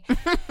 off me.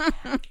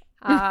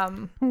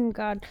 Oh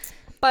God.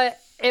 But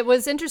it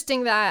was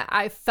interesting that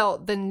I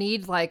felt the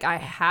need, like I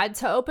had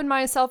to open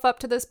myself up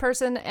to this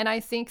person. And I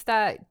think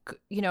that,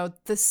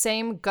 the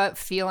same gut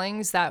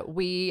feelings that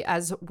we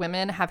as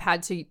women have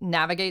had to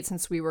navigate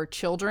since we were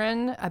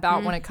children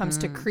about when it comes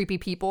to creepy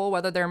people,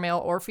 whether they're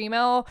male or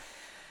female,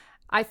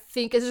 I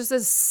think it's just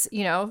this,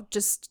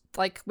 just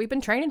like we've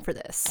been training for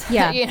this.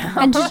 Yeah.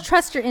 And just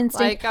trust your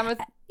instinct. Like I'm a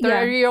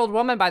 30-year-old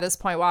woman by this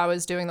point while I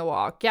was doing the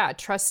walk. Yeah.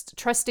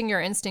 Trusting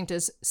your instinct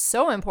is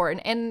so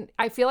important. And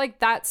I feel like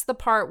that's the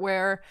part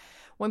where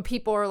when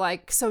people are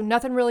like, so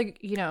nothing really,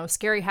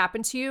 scary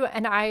happened to you.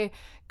 And I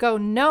go,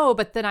 no,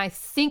 but then I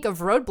think of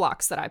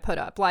roadblocks that I put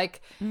up.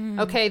 Like,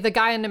 okay, the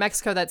guy in New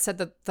Mexico that said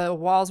that the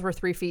walls were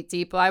 3 feet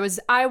deep. I was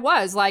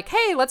like,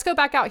 hey, let's go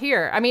back out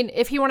here. I mean,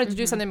 if he wanted to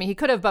do something to me, he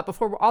could have, but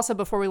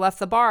before we left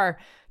the bar,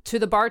 to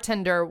the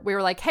bartender, we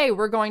were like, hey,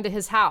 we're going to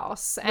his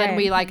house. And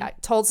we like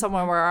told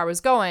someone where I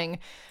was going.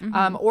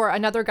 Or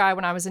another guy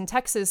when I was in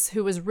Texas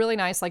who was really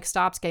nice, like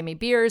stops, gave me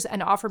beers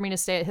and offered me to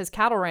stay at his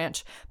cattle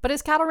ranch. But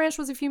his cattle ranch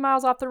was a few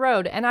miles off the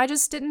road. And I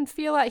just didn't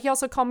feel that. He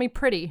also called me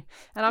pretty.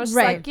 And I was just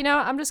like,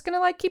 I'm just going to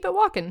like keep it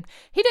walking.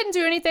 He didn't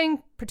do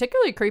anything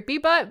particularly creepy,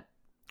 but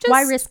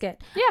why risk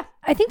it? Yeah.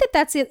 I think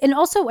that's it. And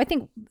also I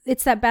think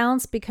it's that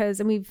balance because,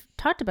 and we've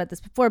talked about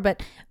this before,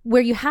 but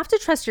where you have to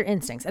trust your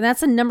instincts, and that's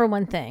the number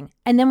one thing.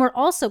 And then we're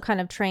also kind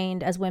of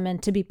trained as women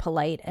to be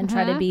polite and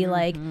try to be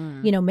like,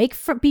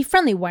 be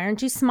friendly. Why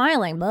aren't you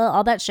smiling? Blah,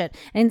 all that shit.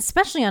 And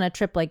especially on a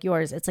trip like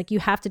yours, it's like you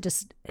have to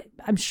just,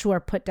 I'm sure,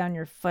 put down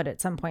your foot at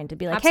some point to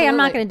be like, Absolutely. Hey, I'm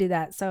not going to do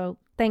that. So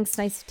thanks.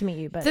 Nice to meet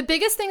you. But the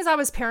biggest things I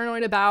was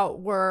paranoid about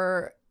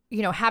were,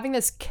 having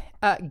this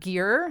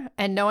gear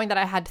and knowing that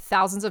I had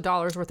thousands of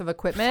dollars worth of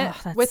equipment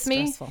with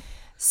me. Stressful.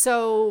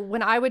 So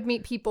when I would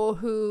meet people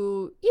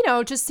who,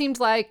 just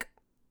seemed like,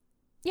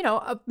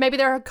 maybe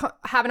they're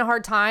having a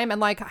hard time and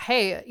like,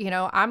 hey,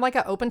 I'm like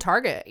an open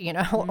target,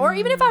 or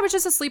even if I was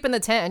just asleep in the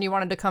tent and you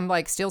wanted to come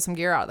like steal some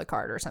gear out of the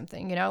cart or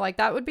something, like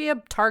that would be a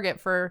target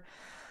for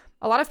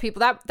a lot of people,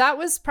 that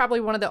was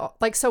probably one of the,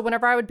 like, so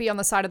whenever I would be on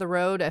the side of the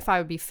road, if I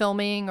would be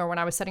filming or when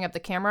I was setting up the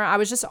camera, I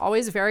was just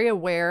always very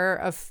aware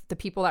of the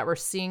people that were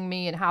seeing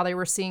me and how they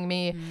were seeing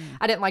me.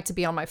 I didn't like to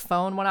be on my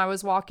phone when I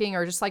was walking,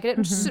 or just like, I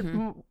didn't just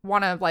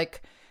want to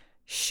like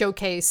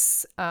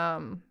showcase, I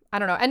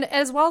don't know. And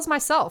as well as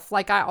myself,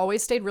 like I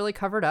always stayed really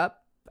covered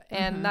up,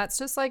 and that's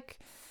just like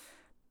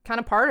kind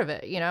of part of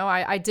it. You know,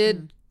 I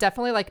did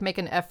definitely like make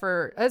an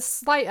effort, a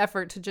slight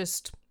effort to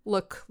just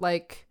look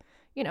like,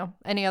 you know,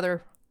 any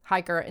other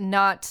hiker,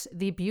 not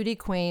the beauty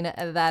queen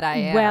that I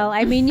am. Well,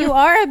 I mean, you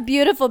are a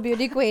beautiful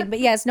beauty queen,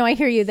 but yes, no, I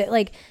hear you that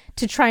like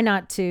to try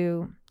not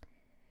to,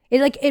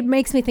 it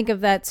makes me think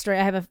of that story.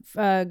 I have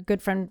a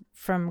good friend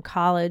from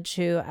college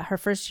who her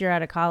first year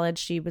out of college,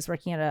 she was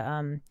working at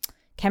a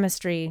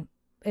chemistry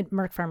at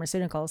Merck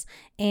Pharmaceuticals,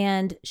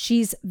 and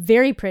she's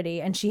very pretty,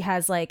 and she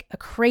has like a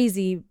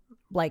crazy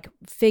like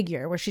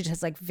figure where she just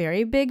has like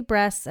very big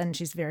breasts, and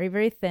she's very,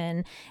 very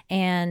thin,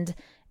 and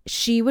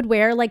she would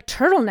wear like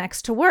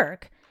turtlenecks to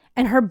work.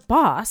 And her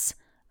boss,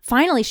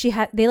 finally,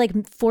 they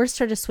like forced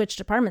her to switch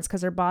departments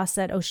because her boss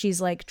said, oh,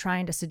 she's like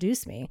trying to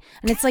seduce me.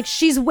 And it's like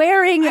she's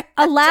wearing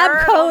a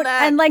lab coat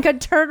and like a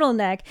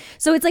turtleneck.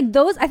 So it's like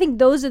I think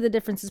those are the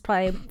differences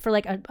probably for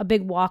like a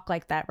big walk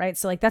like that, right?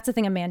 So like that's the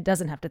thing a man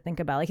doesn't have to think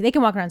about. Like they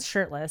can walk around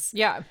shirtless.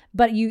 Yeah.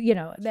 But you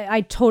know,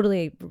 I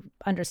totally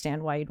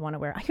understand why you'd want to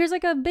wear, here's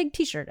like a big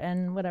t-shirt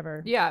and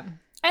whatever. Yeah.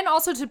 And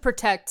also to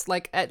protect,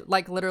 like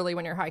literally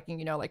when you're hiking,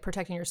 you know, like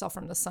protecting yourself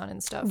from the sun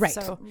and stuff. Right.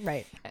 So,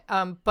 right.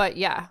 But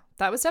yeah,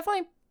 that was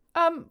definitely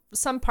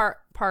some part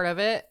of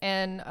it.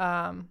 And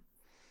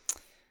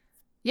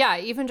yeah,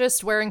 even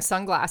just wearing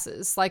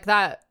sunglasses like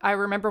that. I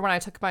remember when I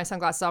took my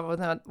sunglasses off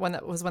when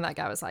that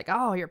guy was like,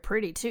 "Oh, you're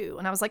pretty too,"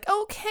 and I was like,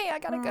 "Okay, I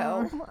gotta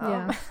go."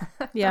 Yeah.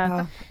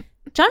 Yeah.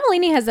 John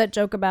Mulaney has that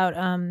joke about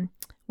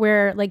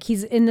where like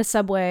he's in the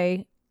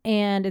subway.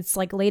 And it's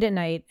like late at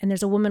night and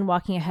there's a woman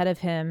walking ahead of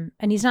him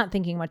and he's not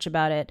thinking much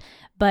about it,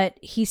 but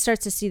he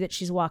starts to see that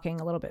she's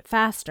walking a little bit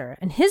faster.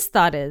 And his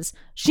thought is,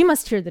 she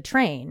must hear the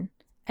train.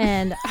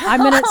 And I'm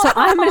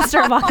gonna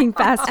start walking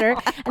faster.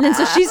 And then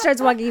so she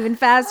starts walking even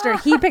faster.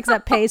 He picks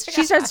up pace.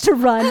 She starts to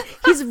run.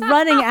 He's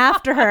running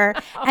after her,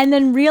 and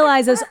then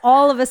realizes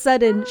all of a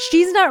sudden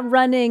she's not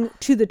running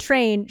to the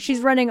train.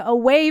 She's running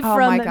away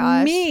from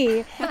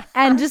me.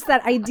 And just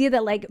that idea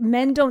that like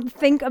men don't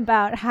think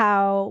about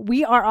how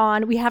we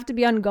have to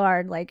be on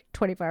guard like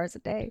 24 hours a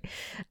day.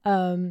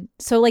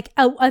 So like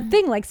a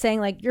thing like saying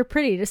like you're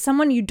pretty to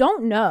someone you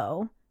don't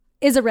know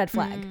is a red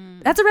flag.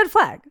 That's a red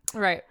flag.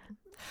 Right.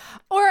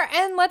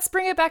 And let's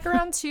bring it back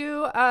around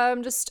to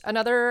just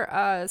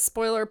another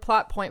spoiler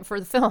plot point for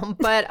the film.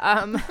 But,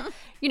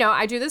 you know,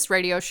 I do this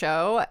radio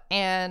show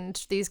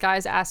and these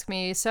guys ask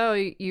me, so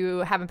you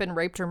haven't been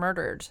raped or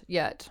murdered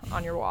yet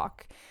on your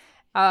walk?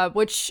 That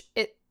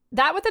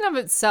within of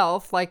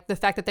itself, like the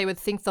fact that they would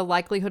think the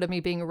likelihood of me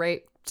being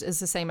raped is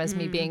the same as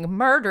me being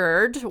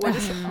murdered.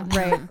 Which,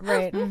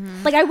 right.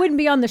 Like I wouldn't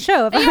be on the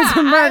show if I was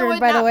murdered,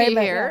 by the way.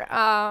 Here.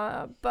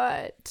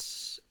 But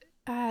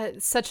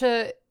such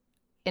a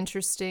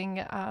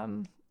interesting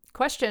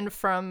question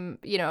from,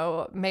 you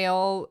know,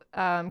 male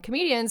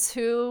comedians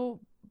who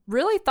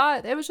really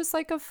thought it was just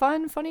like a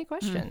funny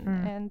question.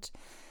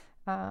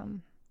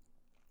 And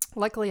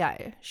luckily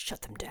I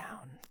shut them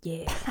down.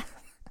 Yeah.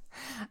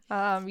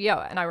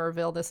 And I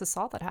revealed this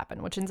assault that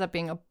happened, which ends up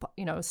being a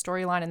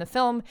storyline in the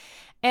film.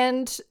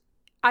 And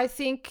I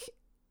think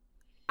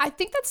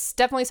that's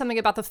definitely something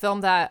about the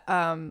film that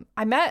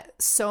I met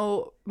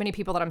so many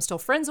people that I'm still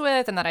friends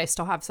with and that I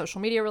still have social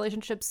media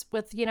relationships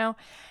with, you know,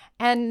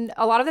 and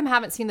a lot of them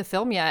haven't seen the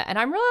film yet. And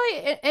I'm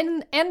really,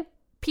 and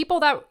people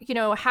that, you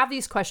know, have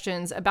these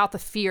questions about the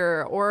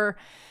fear, or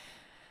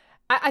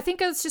I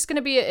think it's just going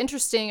to be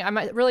interesting. I'm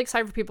really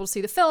excited for people to see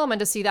the film and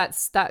to see that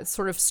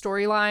sort of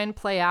storyline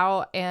play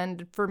out.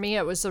 And for me,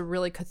 it was a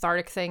really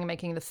cathartic thing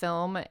making the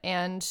film.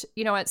 And,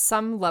 you know, at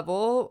some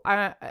level,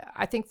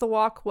 I think the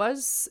walk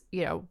was,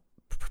 you know,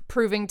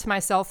 proving to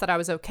myself that I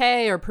was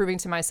okay, or proving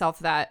to myself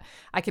that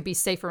I could be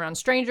safe around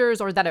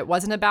strangers, or that it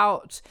wasn't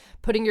about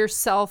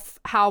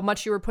how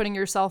much you were putting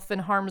yourself in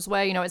harm's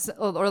way, you know,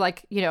 or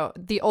like, you know,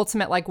 the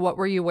ultimate, like, what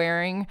were you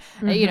wearing,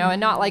 you know, and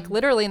not like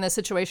literally in this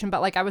situation,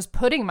 but like I was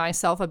putting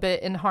myself a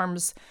bit in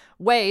harm's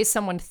way,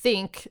 someone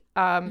think.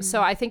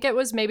 So I think it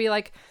was maybe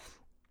like,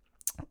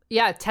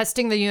 yeah,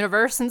 testing the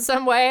universe in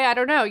some way. I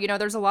don't know. You know,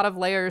 there's a lot of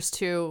layers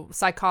to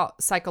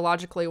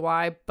psychologically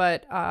why,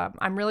 but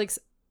I'm really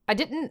I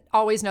didn't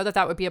always know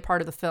that would be a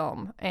part of the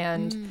film.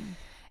 And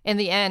in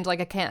the end, like,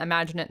 I can't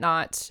imagine it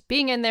not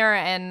being in there.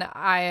 And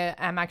I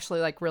am actually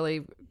like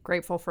really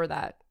grateful for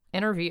that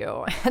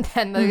interview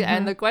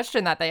and the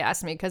question that they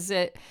asked me, because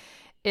it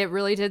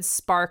really did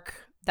spark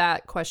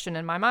that question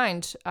in my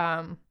mind.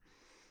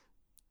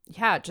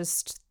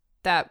 Just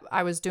that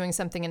I was doing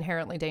something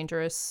inherently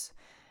dangerous,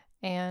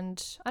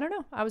 and I don't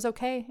know, I was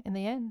okay in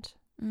the end.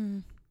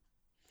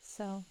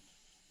 So,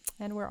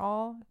 and we're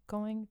all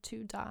going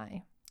to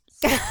die.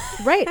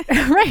 Right.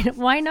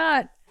 Why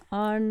not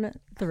on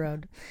the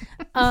road?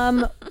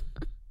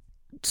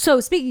 So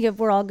speaking of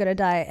we're all gonna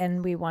die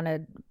and we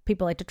wanted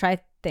people like to try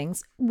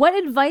things. What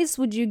advice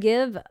would you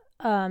give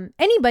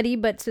anybody,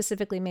 but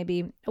specifically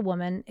maybe a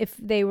woman, if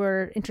they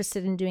were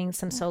interested in doing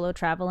some solo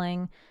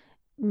traveling,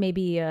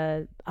 maybe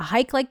a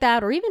hike like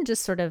that, or even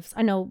just sort of,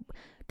 I know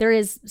there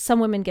is, some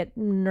women get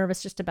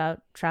nervous just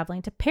about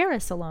traveling to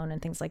Paris alone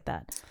and things like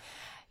that.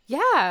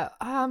 Yeah.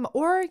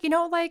 Or,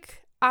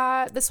 like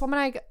this woman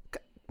I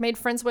made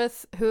friends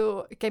with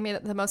who gave me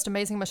the most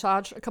amazing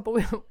massage a couple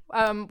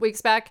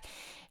weeks back.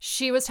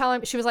 She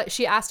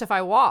asked if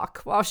I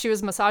walk while she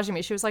was massaging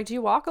me. She was like, do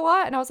you walk a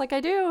lot? And I was like,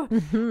 I do.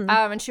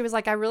 And she was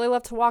like, I really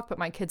love to walk, but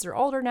my kids are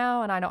older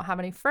now and I don't have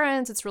any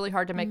friends. It's really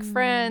hard to make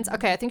friends.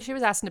 Okay. I think she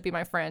was asking to be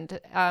my friend.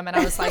 And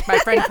I was like, my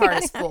friend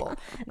card is full.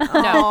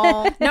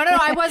 No,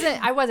 I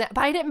wasn't,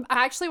 but I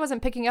actually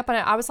wasn't picking up on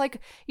it. I was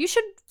like, you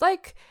should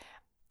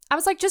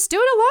just do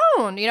it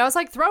alone. I was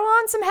like, throw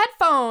on some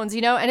headphones,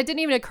 and it didn't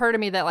even occur to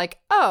me that like,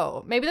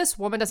 oh, maybe this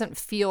woman doesn't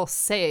feel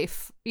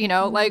safe,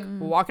 like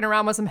walking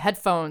around with some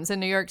headphones in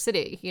New York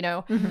City,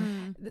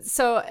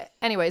 So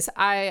anyways,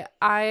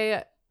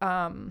 I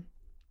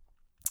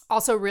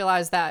also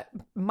realized that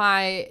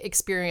my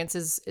experience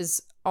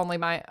is only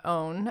my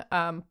own,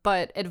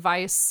 but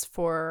advice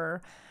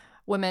for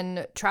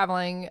women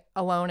traveling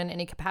alone in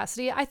any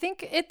capacity, I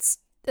think it's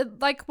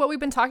like what we've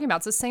been talking about.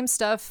 It's the same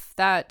stuff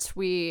that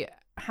we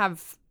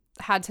have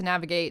had to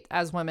navigate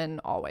as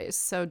women always.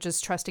 So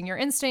just trusting your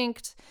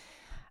instinct.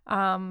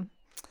 And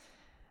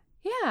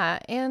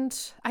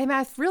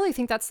I really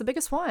think that's the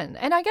biggest one.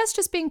 And I guess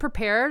just being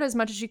prepared as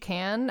much as you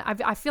can.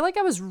 I feel like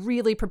I was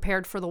really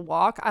prepared for the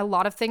walk. A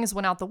lot of things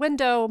went out the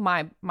window.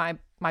 My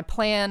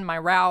plan, my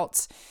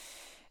route,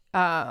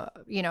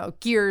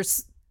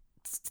 gears,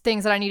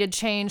 things that I needed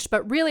changed.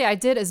 But really, I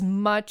did as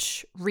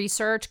much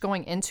research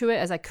going into it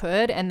as I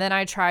could. And then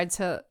I tried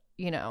to,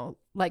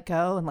 let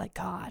go and let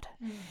God.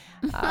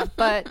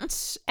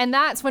 And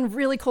that's when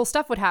really cool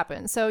stuff would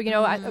happen. So,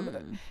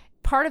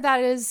 part of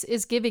that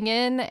is giving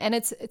in, and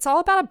it's all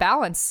about a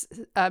balance.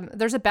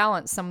 There's a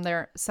balance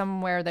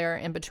somewhere there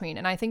in between.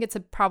 And I think it's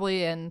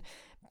probably in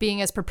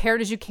being as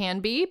prepared as you can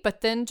be,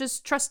 but then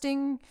just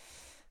trusting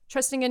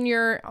in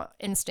your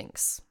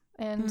instincts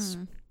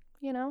and,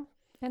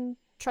 and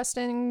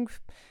trusting.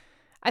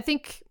 I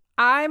think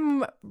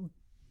I'm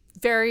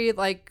very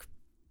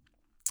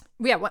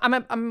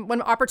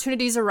when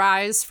opportunities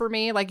arise for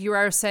me, like you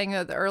were saying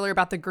earlier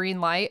about the green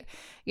light,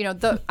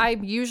 I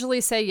usually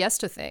say yes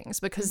to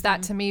things because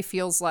that to me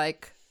feels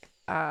like,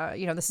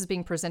 this is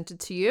being presented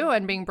to you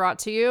and being brought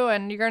to you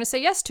and you're going to say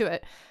yes to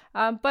it.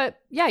 But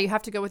yeah, you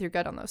have to go with your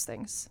gut on those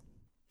things.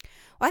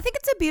 Well, I think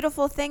it's a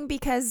beautiful thing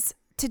because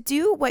to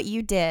do what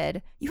you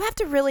did, you have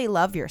to really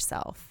love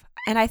yourself.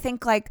 And I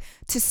think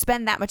to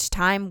spend that much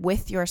time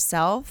with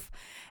yourself.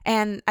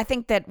 And I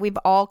think that we've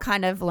all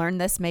kind of learned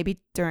this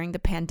maybe during the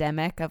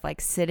pandemic of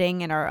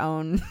sitting in our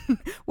own,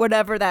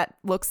 whatever that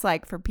looks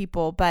like for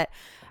people. But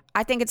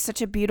I think it's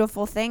such a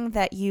beautiful thing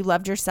that you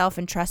loved yourself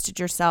and trusted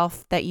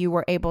yourself, that you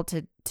were able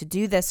to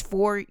do this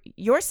for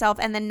yourself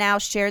and then now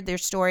shared their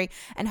story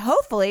and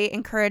hopefully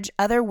encourage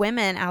other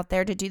women out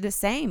there to do the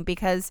same,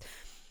 because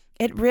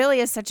it really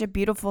is such a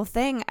beautiful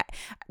thing.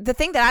 The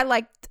thing that I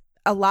liked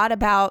a lot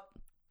about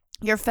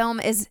your film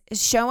is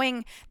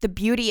showing the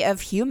beauty of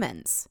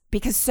humans,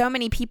 because so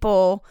many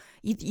people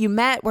you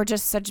met were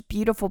just such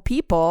beautiful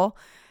people,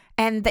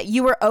 and that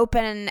you were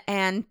open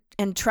and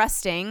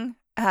trusting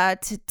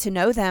to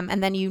know them,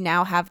 and then you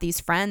now have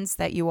these friends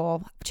that you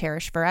will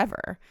cherish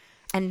forever.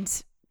 And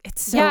it's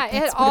it's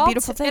a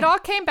beautiful thing. It all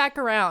came back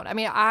around. I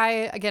mean,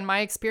 my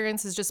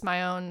experience is just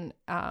my own,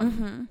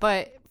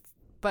 but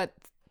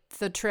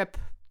the trip,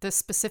 this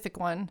specific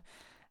one,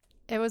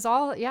 it was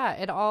all,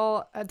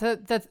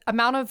 the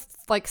amount of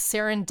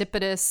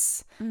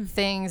serendipitous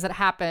things that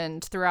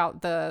happened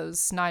throughout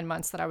those 9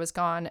 months that I was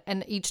gone.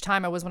 And each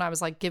time it was when I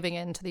was giving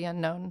in to the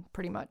unknown,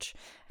 pretty much.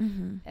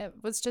 It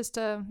was just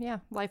a,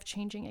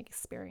 life-changing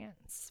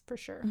experience for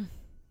sure.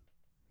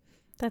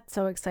 That's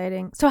so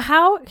exciting. So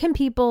how can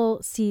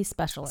people see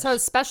Specialish? So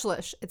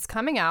Specialish, it's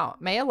coming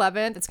out May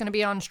 11th. It's going to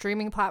be on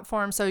streaming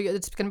platforms. So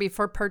it's going to be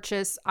for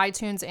purchase,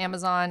 iTunes,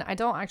 Amazon. I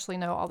don't actually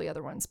know all the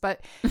other ones.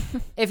 But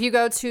if you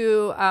go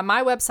to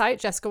my website,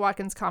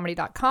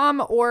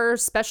 jessicawatkinscomedy.com, or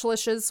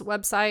Specialish's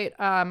website,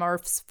 or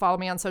follow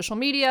me on social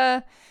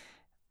media,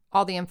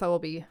 all the info will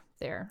be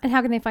there. And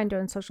how can they find you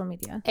on social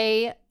media?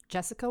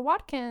 Jessica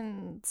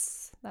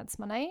Watkins. That's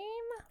my name.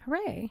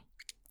 Hooray.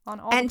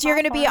 And you're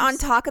going to be on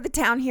Talk of the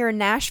Town here in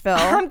Nashville.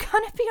 I'm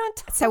going to be on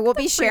Talk. So we'll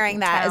be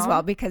sharing that as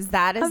well, because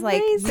that is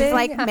amazing.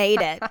 You've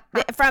made it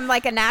from a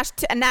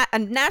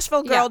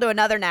Nashville girl to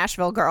another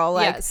Nashville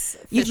girl. Yes,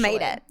 you've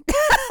made it.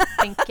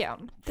 Thank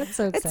you. That's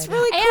so exciting. It's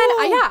really cool.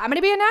 And I'm going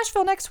to be in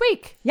Nashville next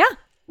week. Yeah,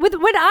 when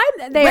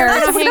I'm there,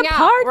 we're going to hang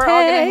out. We're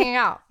all going to hang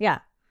out. Yeah,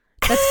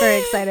 that's very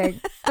exciting.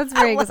 That's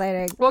very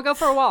exciting. We'll go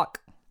for a walk.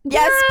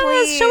 Yes,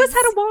 please. Show us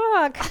how to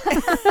walk.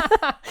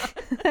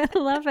 I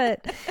love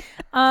it.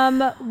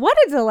 What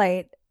a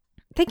delight.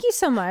 Thank you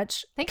so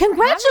much.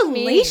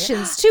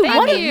 Congratulations too. Thank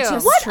What you.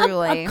 What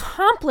an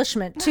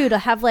accomplishment too, to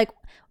have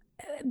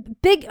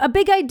a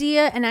big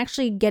idea and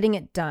actually getting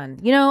it done.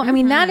 You know, I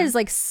mean, that is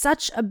like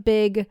such a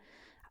big,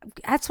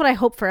 that's what I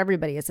hope for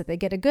everybody, is that they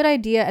get a good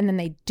idea and then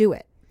they do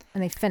it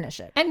and they finish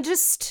it. And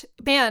just,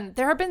 man,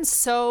 there have been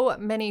so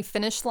many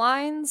finish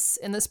lines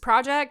in this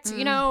project.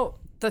 You know,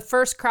 the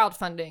first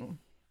crowdfunding,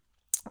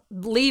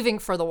 leaving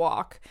for the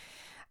walk,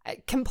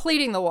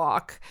 completing the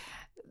walk,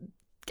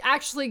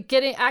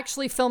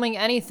 actually filming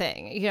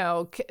anything, you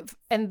know,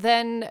 and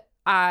then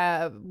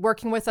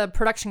working with a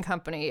production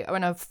company.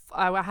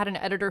 I had an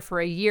editor for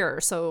a year.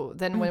 So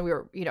then when we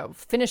were, you know,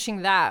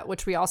 finishing that,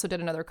 which we also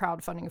did another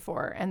crowdfunding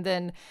for, and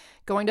then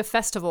going to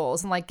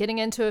festivals and like getting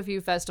into a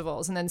few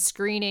festivals and then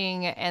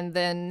screening, and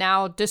then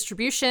now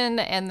distribution.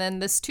 And then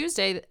this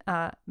Tuesday,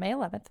 May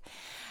 11th,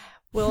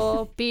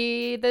 will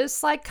be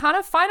this like kind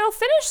of final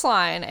finish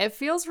line. It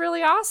feels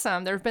really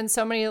awesome. There have been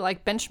so many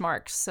like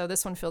benchmarks. So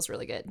this one feels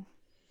really good.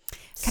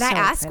 Can I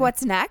ask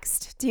what's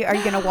next? Are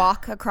you going to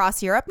walk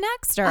across Europe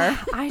next, or?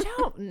 I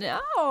don't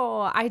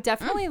know. I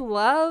definitely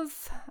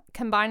love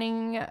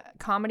combining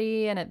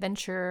comedy and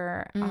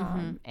adventure.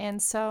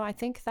 And so I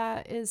think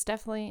that is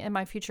definitely in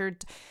my future.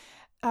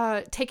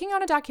 Taking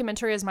on a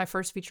documentary as my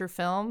first feature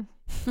film,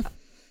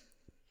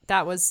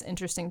 that was an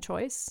interesting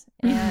choice.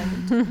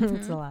 And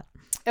It's a lot.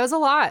 it was a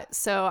lot.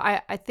 So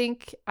I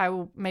think I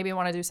will maybe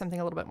want to do something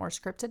a little bit more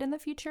scripted in the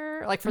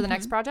future, like for the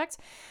next project.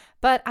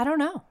 But I don't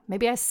know.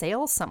 Maybe I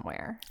sail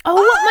somewhere. Oh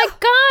my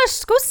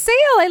gosh, go sail.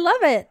 I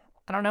love it.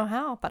 I don't know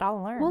how, but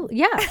I'll learn. Well,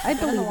 yeah, I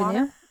believe in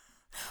you.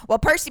 Well,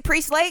 Percy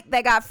Priest Lake,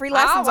 they got free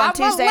lessons on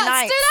Tuesday let's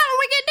nights. do that when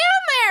we get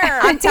down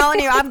there. I'm telling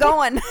you, I'm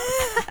going.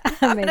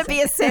 I'm going to Amazing.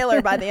 be a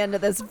sailor by the end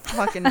of this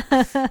fucking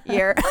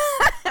year.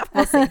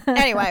 We'll see.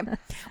 Anyway,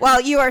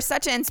 well, you are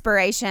such an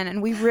inspiration,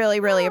 and we really,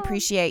 really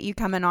appreciate you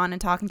coming on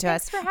and talking to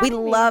us. for We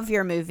having me. love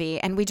your movie,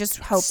 and we just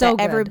hope So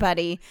that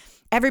good.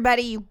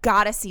 everybody, you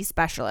got to see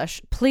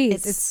Specialish.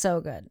 Please, it's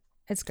so good.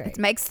 It's great. It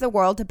makes the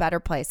world a better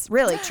place.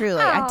 Really,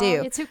 truly, I Aw, do.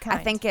 you're too I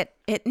kind. think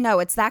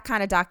it's that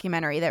kind of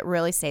documentary that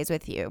really stays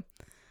with you.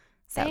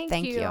 So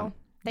thank you.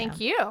 Thank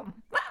you.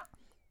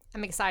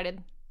 I'm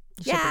excited.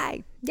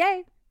 Yay.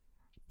 Yay.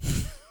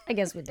 I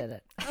guess we did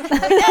it. We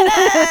did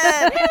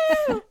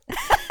it!